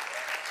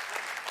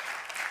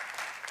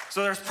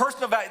 So there's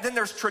personal value, then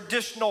there's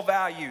traditional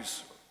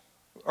values,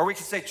 or we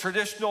could say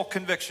traditional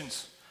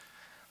convictions.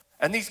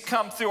 And these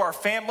come through our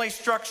family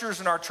structures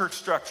and our church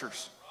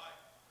structures.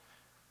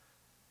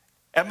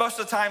 And most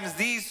of the times,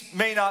 these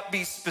may not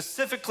be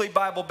specifically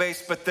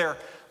Bible-based, but they're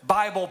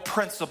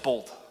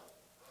Bible-principled.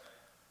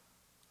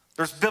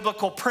 There's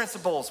biblical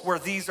principles where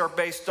these are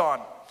based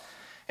on.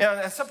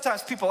 And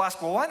sometimes people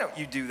ask, well, why don't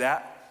you do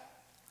that?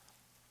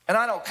 And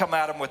I don't come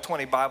at them with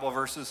 20 Bible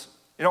verses.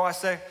 You know what I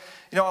say?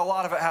 You know, a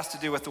lot of it has to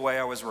do with the way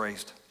I was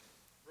raised.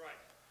 Right.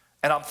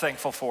 And I'm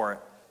thankful for it.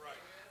 Right.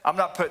 I'm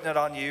not putting it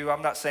on you.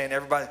 I'm not saying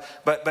everybody,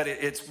 but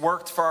it's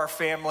worked for our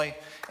family.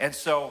 And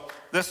so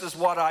this is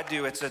what I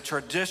do. It's a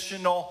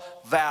traditional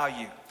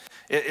value.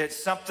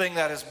 It's something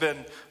that has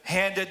been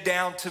handed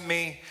down to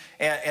me,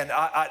 and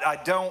I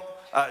don't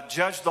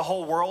judge the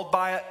whole world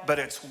by it, but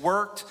it's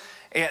worked.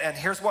 And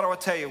here's what I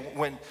would tell you.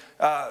 When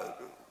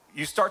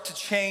you start to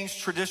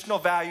change traditional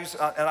values,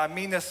 and I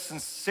mean this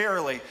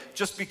sincerely,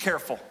 just be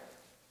careful.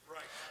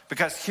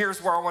 Because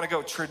here's where I want to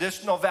go.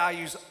 Traditional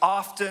values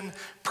often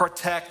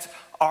protect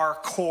our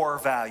core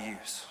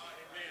values.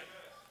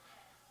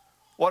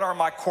 What are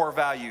my core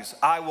values?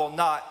 I will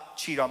not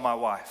cheat on my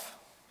wife.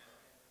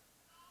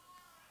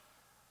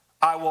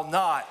 I will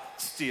not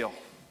steal.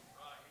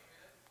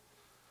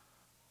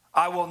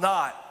 I will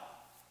not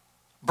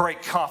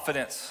break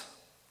confidence.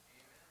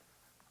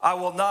 I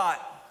will not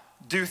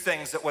do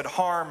things that would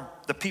harm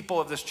the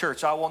people of this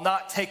church. I will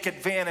not take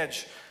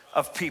advantage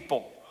of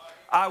people.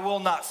 I will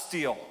not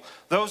steal.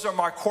 Those are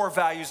my core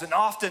values, and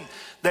often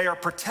they are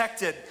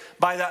protected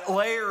by that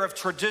layer of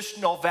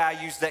traditional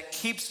values that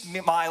keeps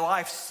my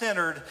life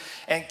centered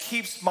and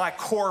keeps my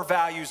core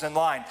values in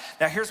line.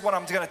 Now, here's what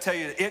I'm going to tell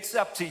you. It's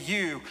up to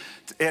you,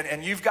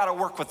 and you've got to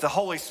work with the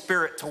Holy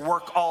Spirit to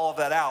work all of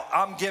that out.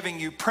 I'm giving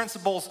you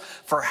principles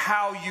for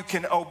how you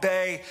can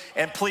obey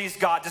and please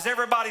God. Does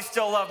everybody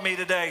still love me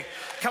today?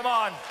 Come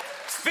on,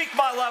 speak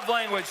my love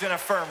language and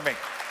affirm me.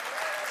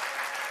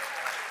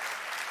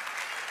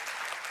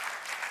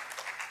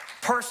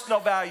 Personal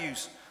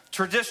values,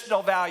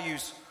 traditional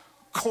values,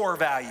 core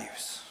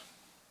values.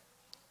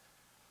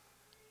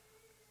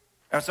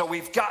 And so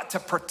we've got to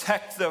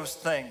protect those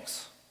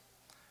things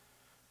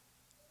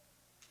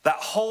that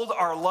hold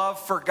our love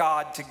for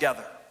God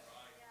together.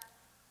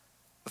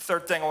 The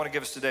third thing I want to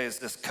give us today is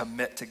this: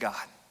 commit to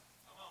God.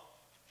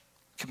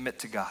 Commit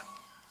to God.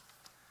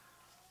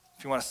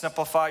 If you want to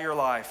simplify your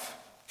life,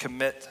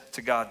 commit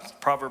to God.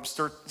 Proverbs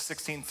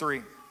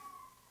 16:3.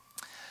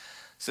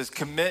 It says,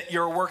 commit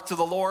your work to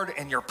the Lord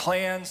and your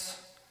plans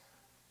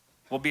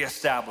will be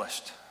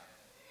established.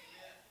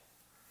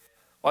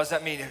 What does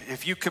that mean?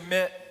 If you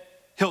commit,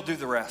 he'll do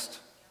the rest.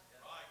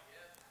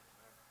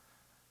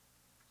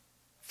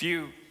 If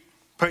you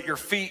put your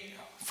feet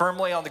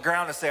firmly on the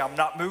ground and say, I'm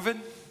not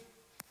moving.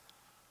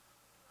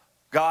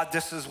 God,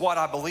 this is what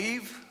I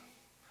believe.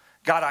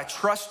 God, I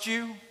trust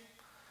you.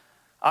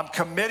 I'm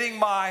committing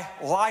my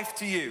life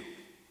to you.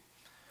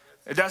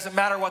 It doesn't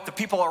matter what the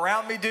people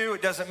around me do.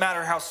 It doesn't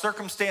matter how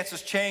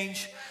circumstances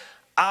change.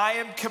 I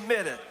am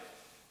committed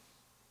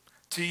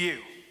to you.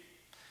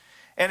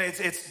 And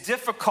it's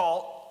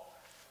difficult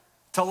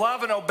to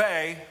love and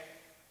obey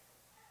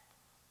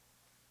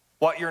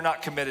what you're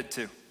not committed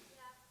to.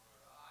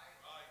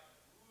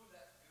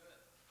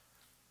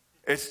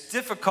 It's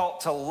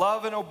difficult to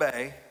love and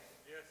obey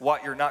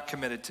what you're not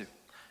committed to.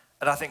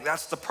 And I think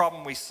that's the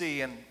problem we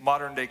see in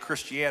modern day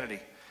Christianity.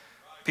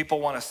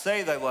 People want to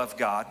say they love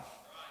God.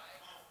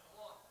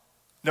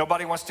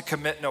 Nobody wants to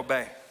commit and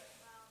obey.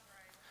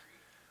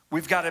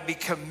 We've got to be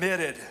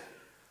committed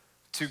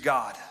to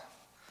God.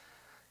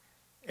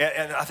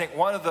 And I think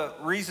one of the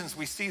reasons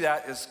we see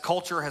that is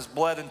culture has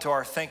bled into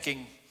our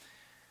thinking,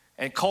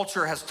 and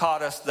culture has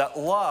taught us that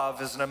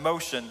love is an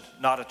emotion,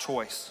 not a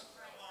choice.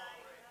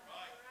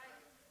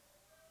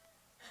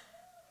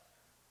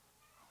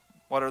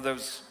 What are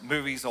those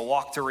movies, A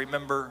Walk to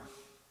Remember?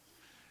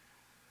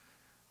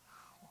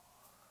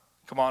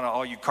 Come on,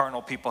 all you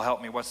carnal people,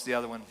 help me. What's the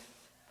other one?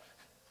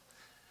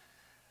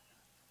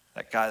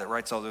 That guy that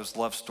writes all those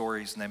love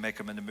stories and they make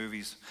them into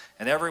movies.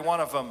 And every one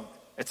of them,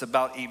 it's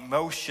about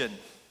emotion,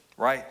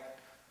 right?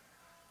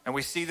 And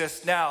we see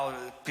this now.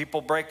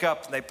 People break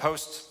up and they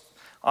post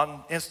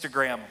on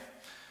Instagram.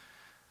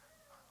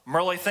 I'm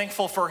really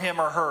thankful for him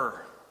or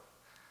her.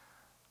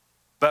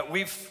 But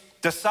we've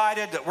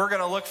decided that we're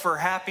going to look for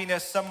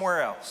happiness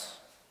somewhere else,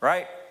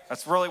 right?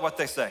 That's really what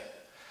they say.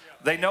 Yeah.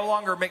 They no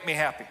longer make me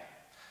happy.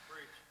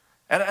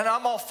 And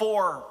I'm all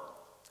for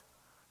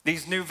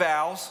these new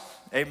vows,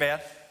 amen.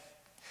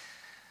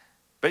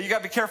 But you got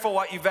to be careful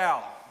what you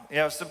vow. You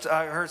know,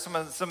 I heard some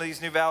of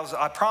these new vows.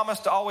 I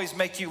promise to always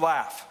make you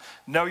laugh.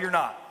 No, you're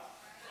not.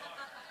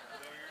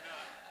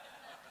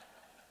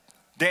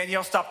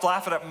 Danielle stopped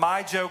laughing at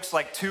my jokes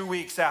like 2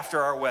 weeks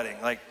after our wedding.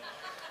 Like,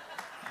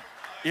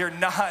 you're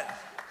not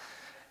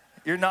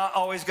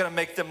always going to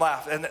make them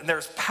laugh. And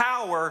there's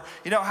power.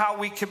 You know how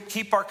we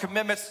keep our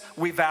commitments?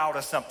 We vow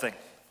to something.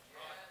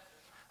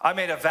 I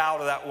made a vow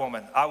to that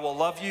woman. I will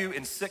love you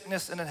in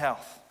sickness and in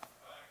health.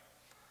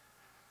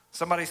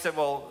 Somebody said,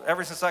 well,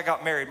 ever since I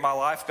got married, my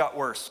life got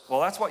worse.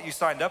 Well, that's what you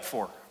signed up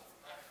for.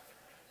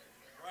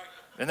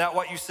 Isn't that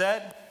what you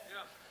said?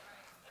 Yeah.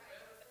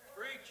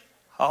 Preach.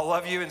 I'll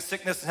love you in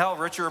sickness and health,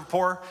 richer and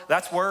poor.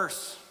 That's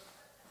worse.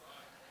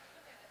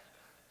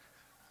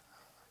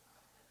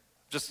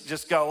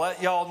 Just gotta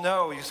let y'all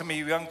know, some of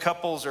you young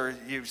couples or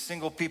you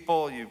single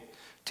people, you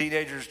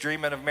teenagers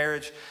dreaming of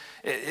marriage,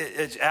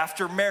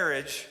 after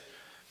marriage,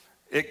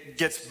 it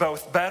gets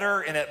both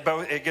better and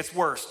it gets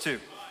worse too.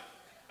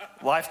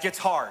 Life gets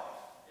hard,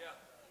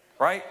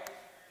 right?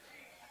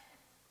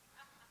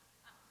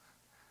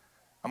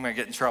 I'm gonna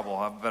get in trouble.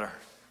 I better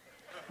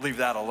leave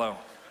that alone.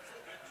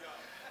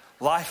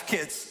 Life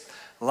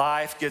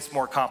gets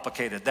more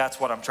complicated.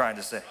 That's what I'm trying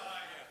to say.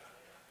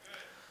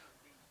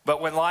 But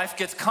when life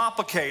gets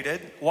complicated,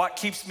 what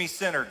keeps me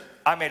centered?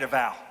 I made a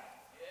vow.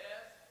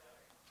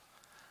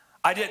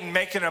 I didn't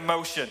make an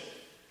emotion.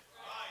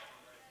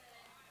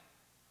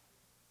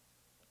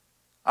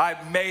 I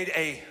made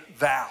a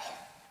vow.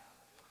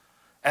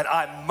 And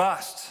I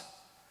must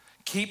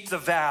keep the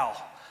vow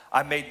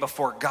I made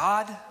before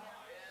God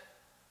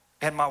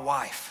and my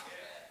wife.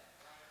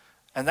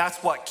 And that's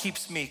what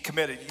keeps me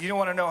committed. You don't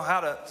want to know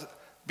how to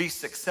be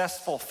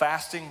successful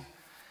fasting?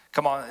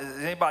 Come on,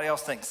 anybody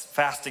else thinks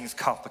fasting is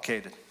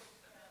complicated?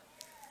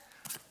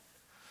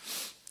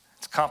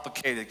 It's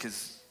complicated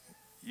because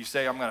you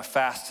say, I'm going to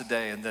fast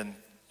today, and then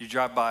you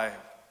drive by,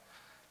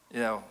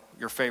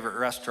 your favorite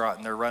restaurant,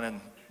 and they're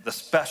running the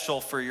special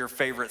for your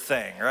favorite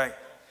thing, right?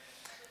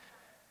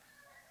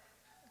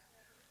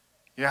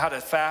 You know how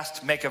to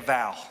fast? Make a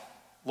vow.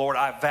 Lord,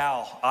 I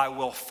vow I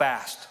will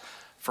fast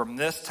from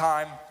this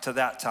time to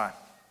that time.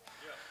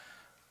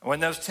 When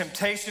those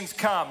temptations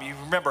come, you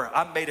remember,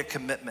 I made a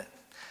commitment.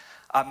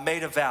 I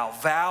made a vow.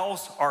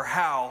 Vows are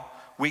how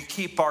we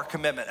keep our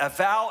commitment. A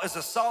vow is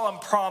a solemn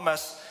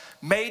promise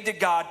made to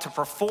God to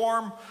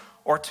perform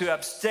or to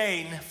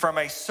abstain from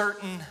a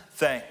certain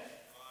thing.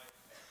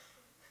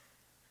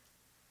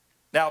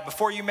 Now,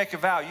 before you make a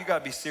vow, you got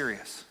to be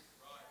serious.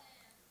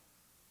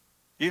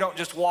 You don't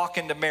just walk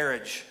into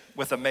marriage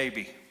with a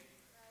maybe.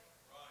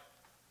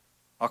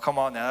 Oh, come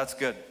on now, that's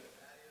good.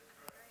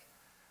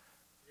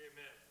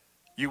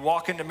 You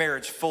walk into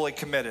marriage fully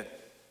committed.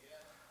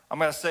 I'm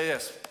going to say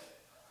this.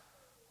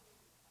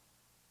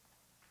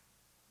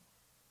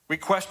 We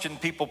question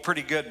people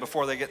pretty good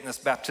before they get in this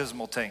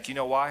baptismal tank. You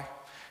know why?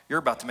 You're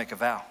about to make a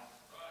vow.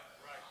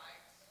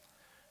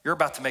 You're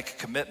about to make a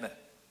commitment.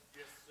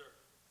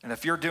 And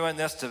if you're doing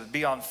this to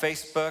be on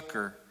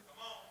Facebook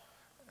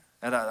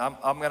and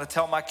I'm going to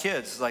tell my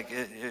kids, like,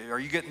 are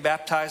you getting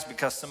baptized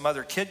because some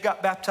other kid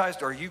got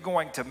baptized? Or are you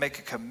going to make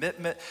a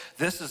commitment?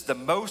 This is the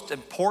most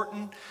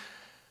important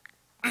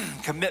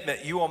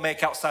commitment you will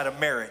make outside of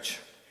marriage,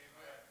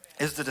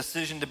 is the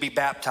decision to be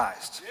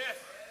baptized.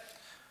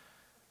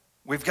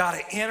 We've got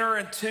to enter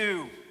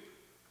into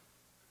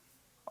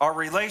our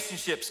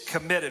relationships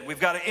committed. We've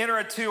got to enter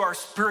into our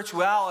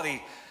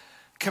spirituality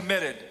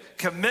committed.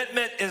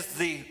 Commitment is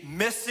the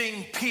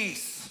missing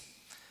piece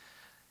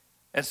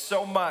in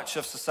so much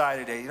of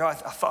society today. I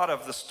thought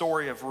of the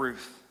story of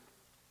Ruth.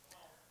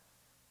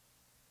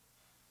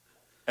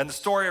 And the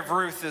story of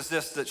Ruth is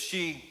this, that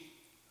she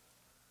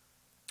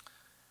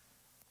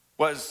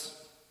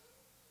was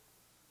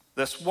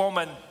this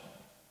woman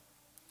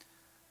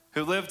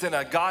who lived in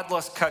a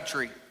godless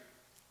country.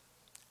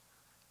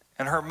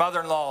 And her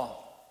mother-in-law,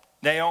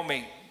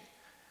 Naomi,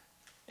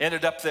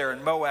 ended up there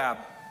in Moab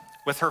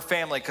with her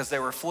family because they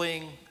were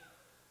fleeing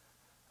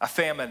a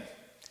famine.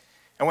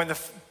 And when the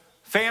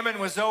famine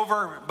was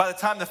over, by the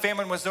time the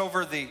famine was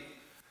over, the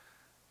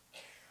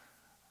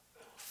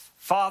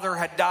father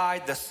had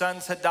died, the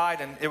sons had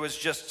died, and it was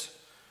just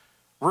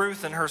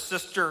Ruth and her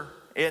sister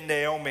and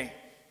Naomi.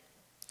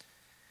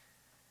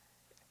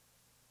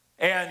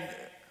 And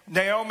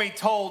Naomi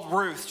told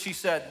Ruth, she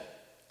said,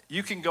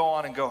 you can go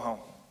on and go home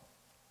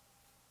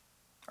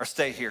or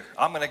stay here.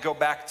 I'm going to go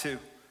back to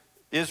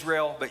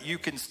Israel, but you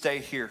can stay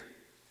here.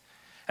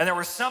 And there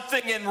was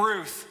something in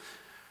Ruth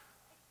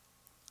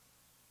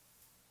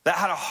that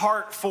had a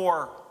heart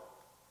for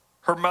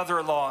her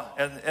mother-in-law.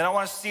 And I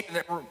want to see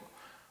that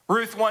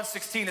Ruth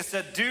 1:16, it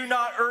said, do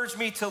not urge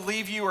me to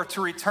leave you or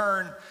to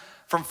return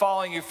from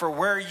following you, for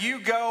where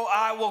you go,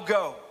 I will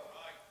go.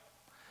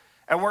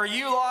 And where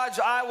you lodge,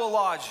 I will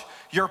lodge.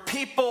 Your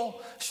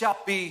people shall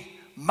be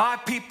my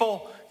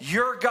people.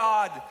 Your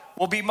God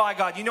will be my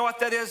God. You know what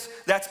that is?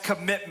 That's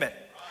commitment.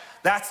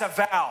 That's a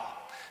vow.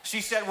 She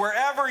said,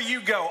 wherever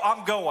you go,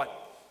 I'm going.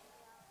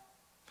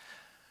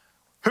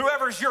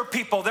 Whoever's your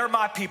people, they're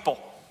my people.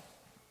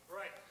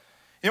 Right.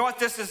 You know what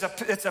this is?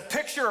 It's a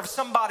picture of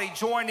somebody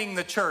joining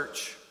the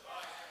church,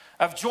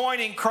 of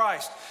joining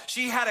Christ.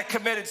 She had a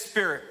committed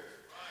spirit.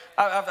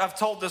 I've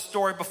told this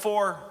story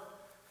before,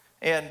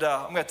 and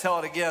I'm going to tell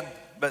it again.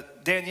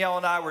 But Danielle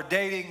and I were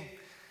dating,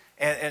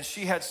 and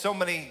she had so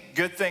many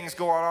good things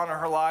going on in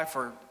her life,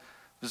 or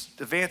was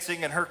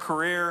advancing in her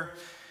career.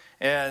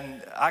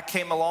 And I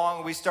came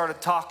along, we started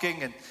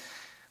talking, and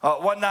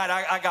one night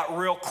I got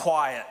real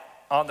quiet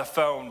on the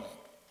phone.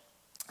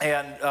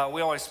 And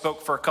we only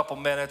spoke for a couple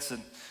minutes,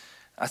 and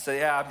I said,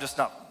 yeah, I'm just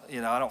not,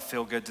 I don't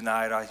feel good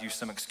tonight. I used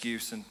some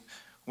excuse. And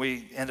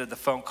we ended the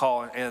phone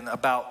call, and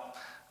about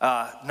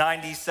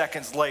 90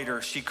 seconds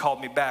later, she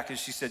called me back and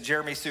she said,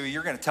 Jeremy Sue,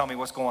 you're going to tell me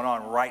what's going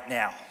on right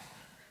now.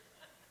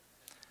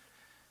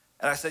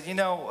 And I said,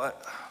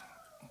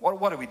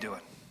 what are we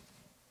doing?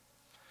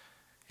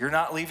 You're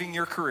not leaving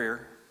your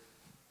career.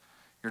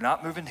 You're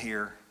not moving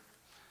here.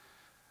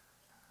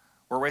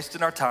 We're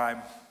wasting our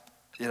time.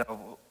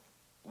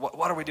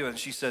 What are we doing?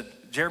 She said,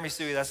 Jeremy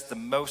Sue, that's the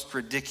most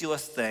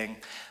ridiculous thing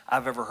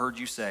I've ever heard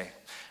you say.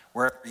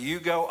 Wherever you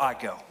go, I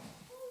go.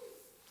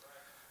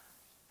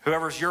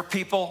 Whoever's your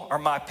people are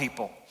my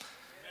people. Amen.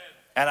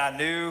 And I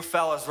knew,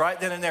 fellas, right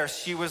then and there,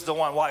 she was the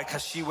one. Why?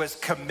 Because she was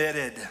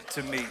committed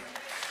to me.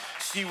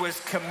 She was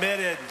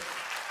committed.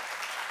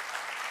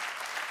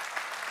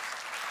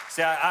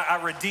 See, I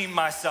redeemed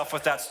myself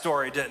with that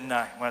story, didn't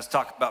I, when I was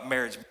talking about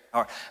marriage?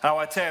 And I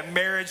want to tell you,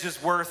 marriage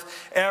is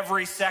worth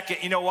every second.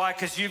 You know why?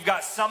 Because you've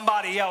got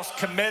somebody else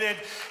committed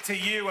to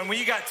you. And when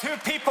you got two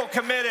people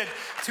committed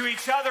to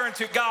each other and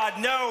to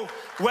God, no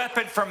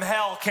weapon from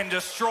hell can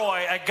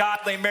destroy a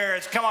godly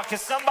marriage. Come on, can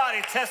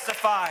somebody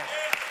testify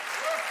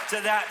to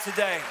that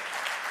today?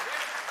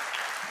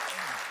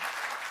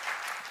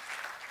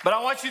 But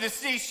I want you to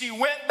see, she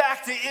went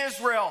back to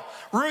Israel.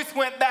 Ruth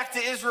went back to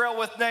Israel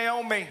with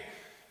Naomi.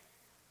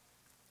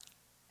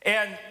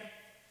 And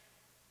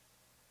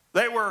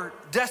they were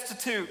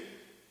destitute.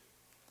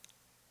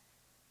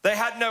 They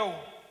had no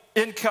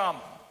income.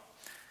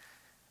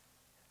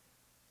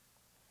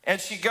 And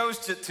she goes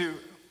to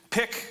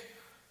pick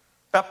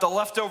up the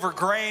leftover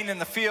grain in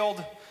the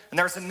field. And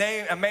there's a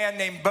man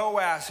named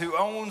Boaz who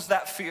owns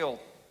that field.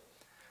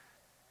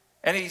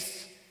 And it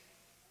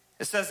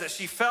says that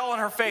she fell on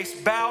her face,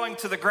 bowing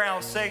to the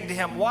ground, saying to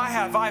him, why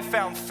have I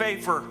found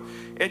favor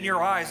in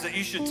your eyes that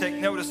you should take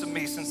notice of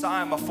me, since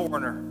I am a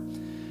foreigner?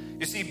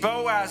 You see,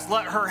 Boaz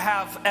let her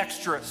have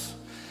extras.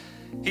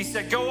 He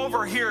said, go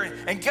over here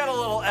and get a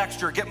little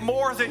extra, get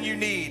more than you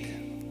need.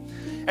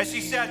 And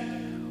she said,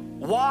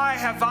 why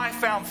have I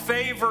found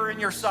favor in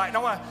your sight? And I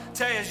want to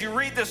tell you, as you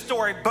read this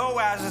story,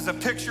 Boaz is a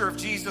picture of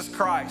Jesus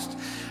Christ.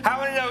 How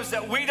many knows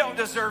that we don't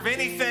deserve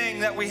anything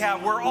that we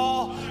have? We're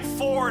all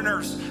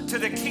foreigners to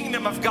the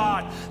kingdom of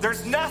God.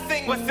 There's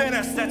nothing within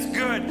us that's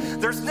good.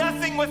 There's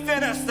nothing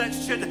within us that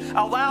should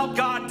allow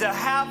God to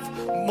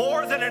have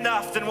more than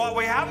enough than what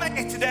we have. How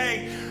many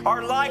today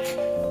are like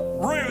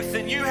Ruth,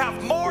 and you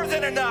have more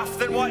than enough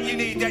than what you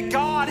need, that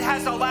God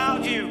has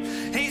allowed you?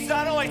 He's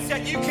not only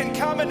said you can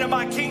come into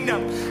my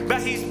kingdom,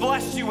 but he's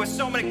blessed you with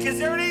so many. Is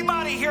there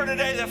anybody here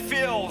today that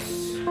feels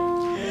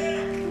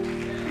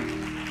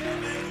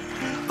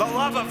the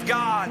love of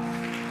God,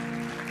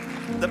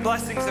 the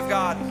blessings of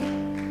God?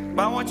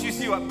 But I want you to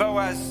see what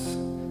Boaz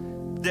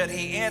did.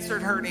 He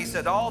answered her and he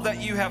said, all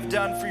that you have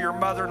done for your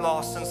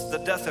mother-in-law since the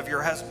death of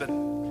your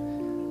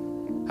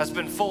husband has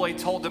been fully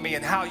told to me,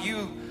 and how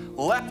you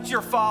left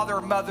your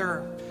father,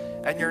 mother,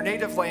 and your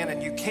native land,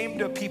 and you came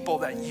to a people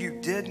that you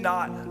did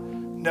not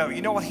know.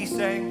 You know what he's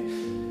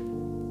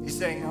saying? He's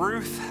saying,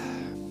 Ruth,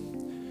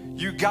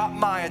 you got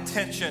my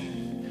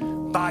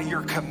attention by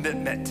your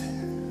commitment.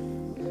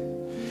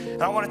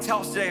 And I want to tell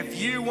us today, if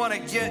you want to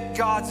get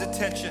God's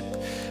attention,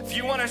 if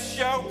you want to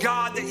show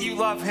God that you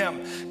love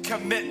him,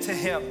 commit to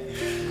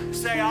him.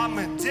 Say,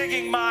 I'm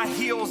digging my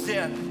heels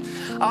in.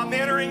 I'm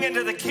entering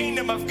into the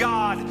kingdom of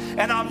God,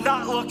 and I'm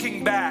not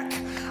looking back.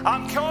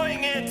 I'm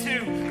going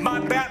into my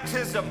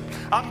baptism.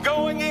 I'm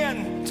going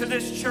into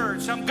this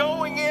church. I'm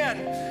going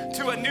in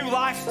to a new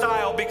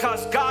lifestyle,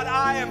 because God,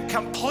 I am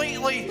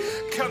completely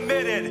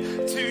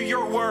committed to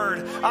your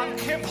word. I'm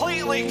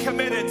completely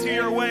committed to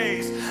your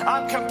ways.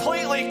 I'm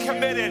completely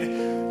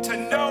committed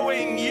to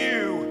knowing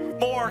you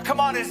more. Come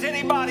on, is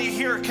anybody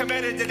here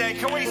committed today?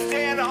 Can we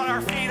stand on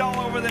our feet all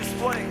over this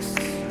place?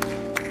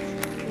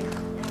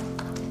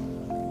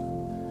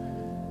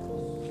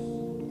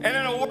 And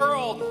in a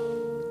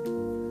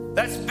world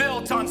that's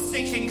built on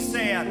sinking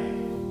sand,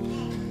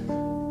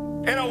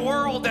 in a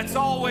world that's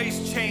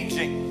always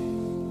changing,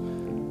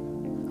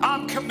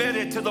 I'm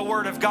committed to the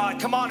Word of God.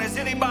 Come on, is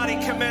anybody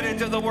committed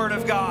to the Word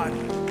of God?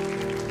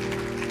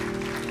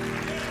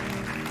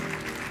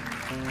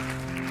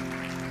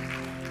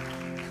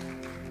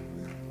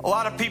 A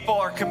lot of people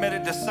are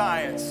committed to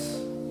science.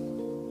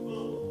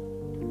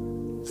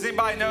 Does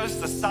anybody notice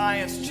the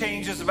science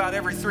changes about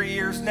every 3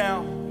 years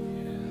now?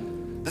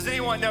 Does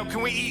anyone know,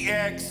 can we eat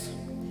eggs?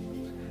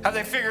 Have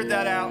they figured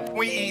that out?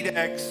 We eat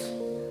eggs.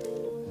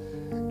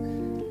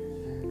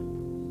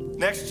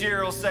 Next year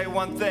it'll say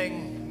one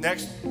thing,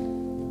 next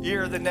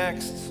year the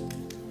next.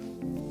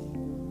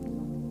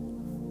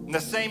 And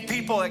the same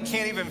people that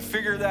can't even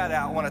figure that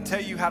out want to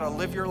tell you how to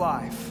live your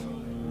life.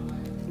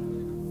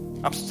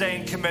 I'm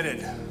staying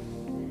committed.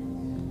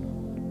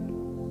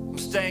 I'm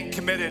staying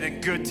committed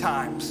in good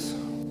times.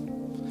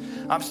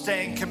 I'm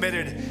staying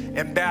committed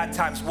in bad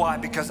times. Why?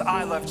 Because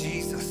I love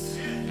Jesus.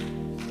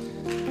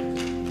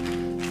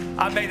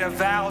 I made a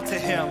vow to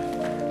him.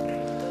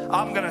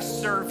 I'm going to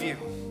serve you.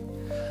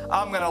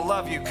 I'm going to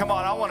love you. Come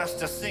on, I want us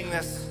to sing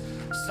this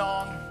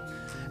song.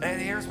 And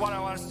here's what I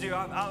want us to do.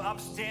 I'm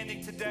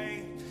standing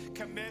today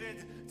committed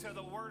to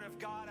the Word of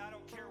God. I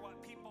don't care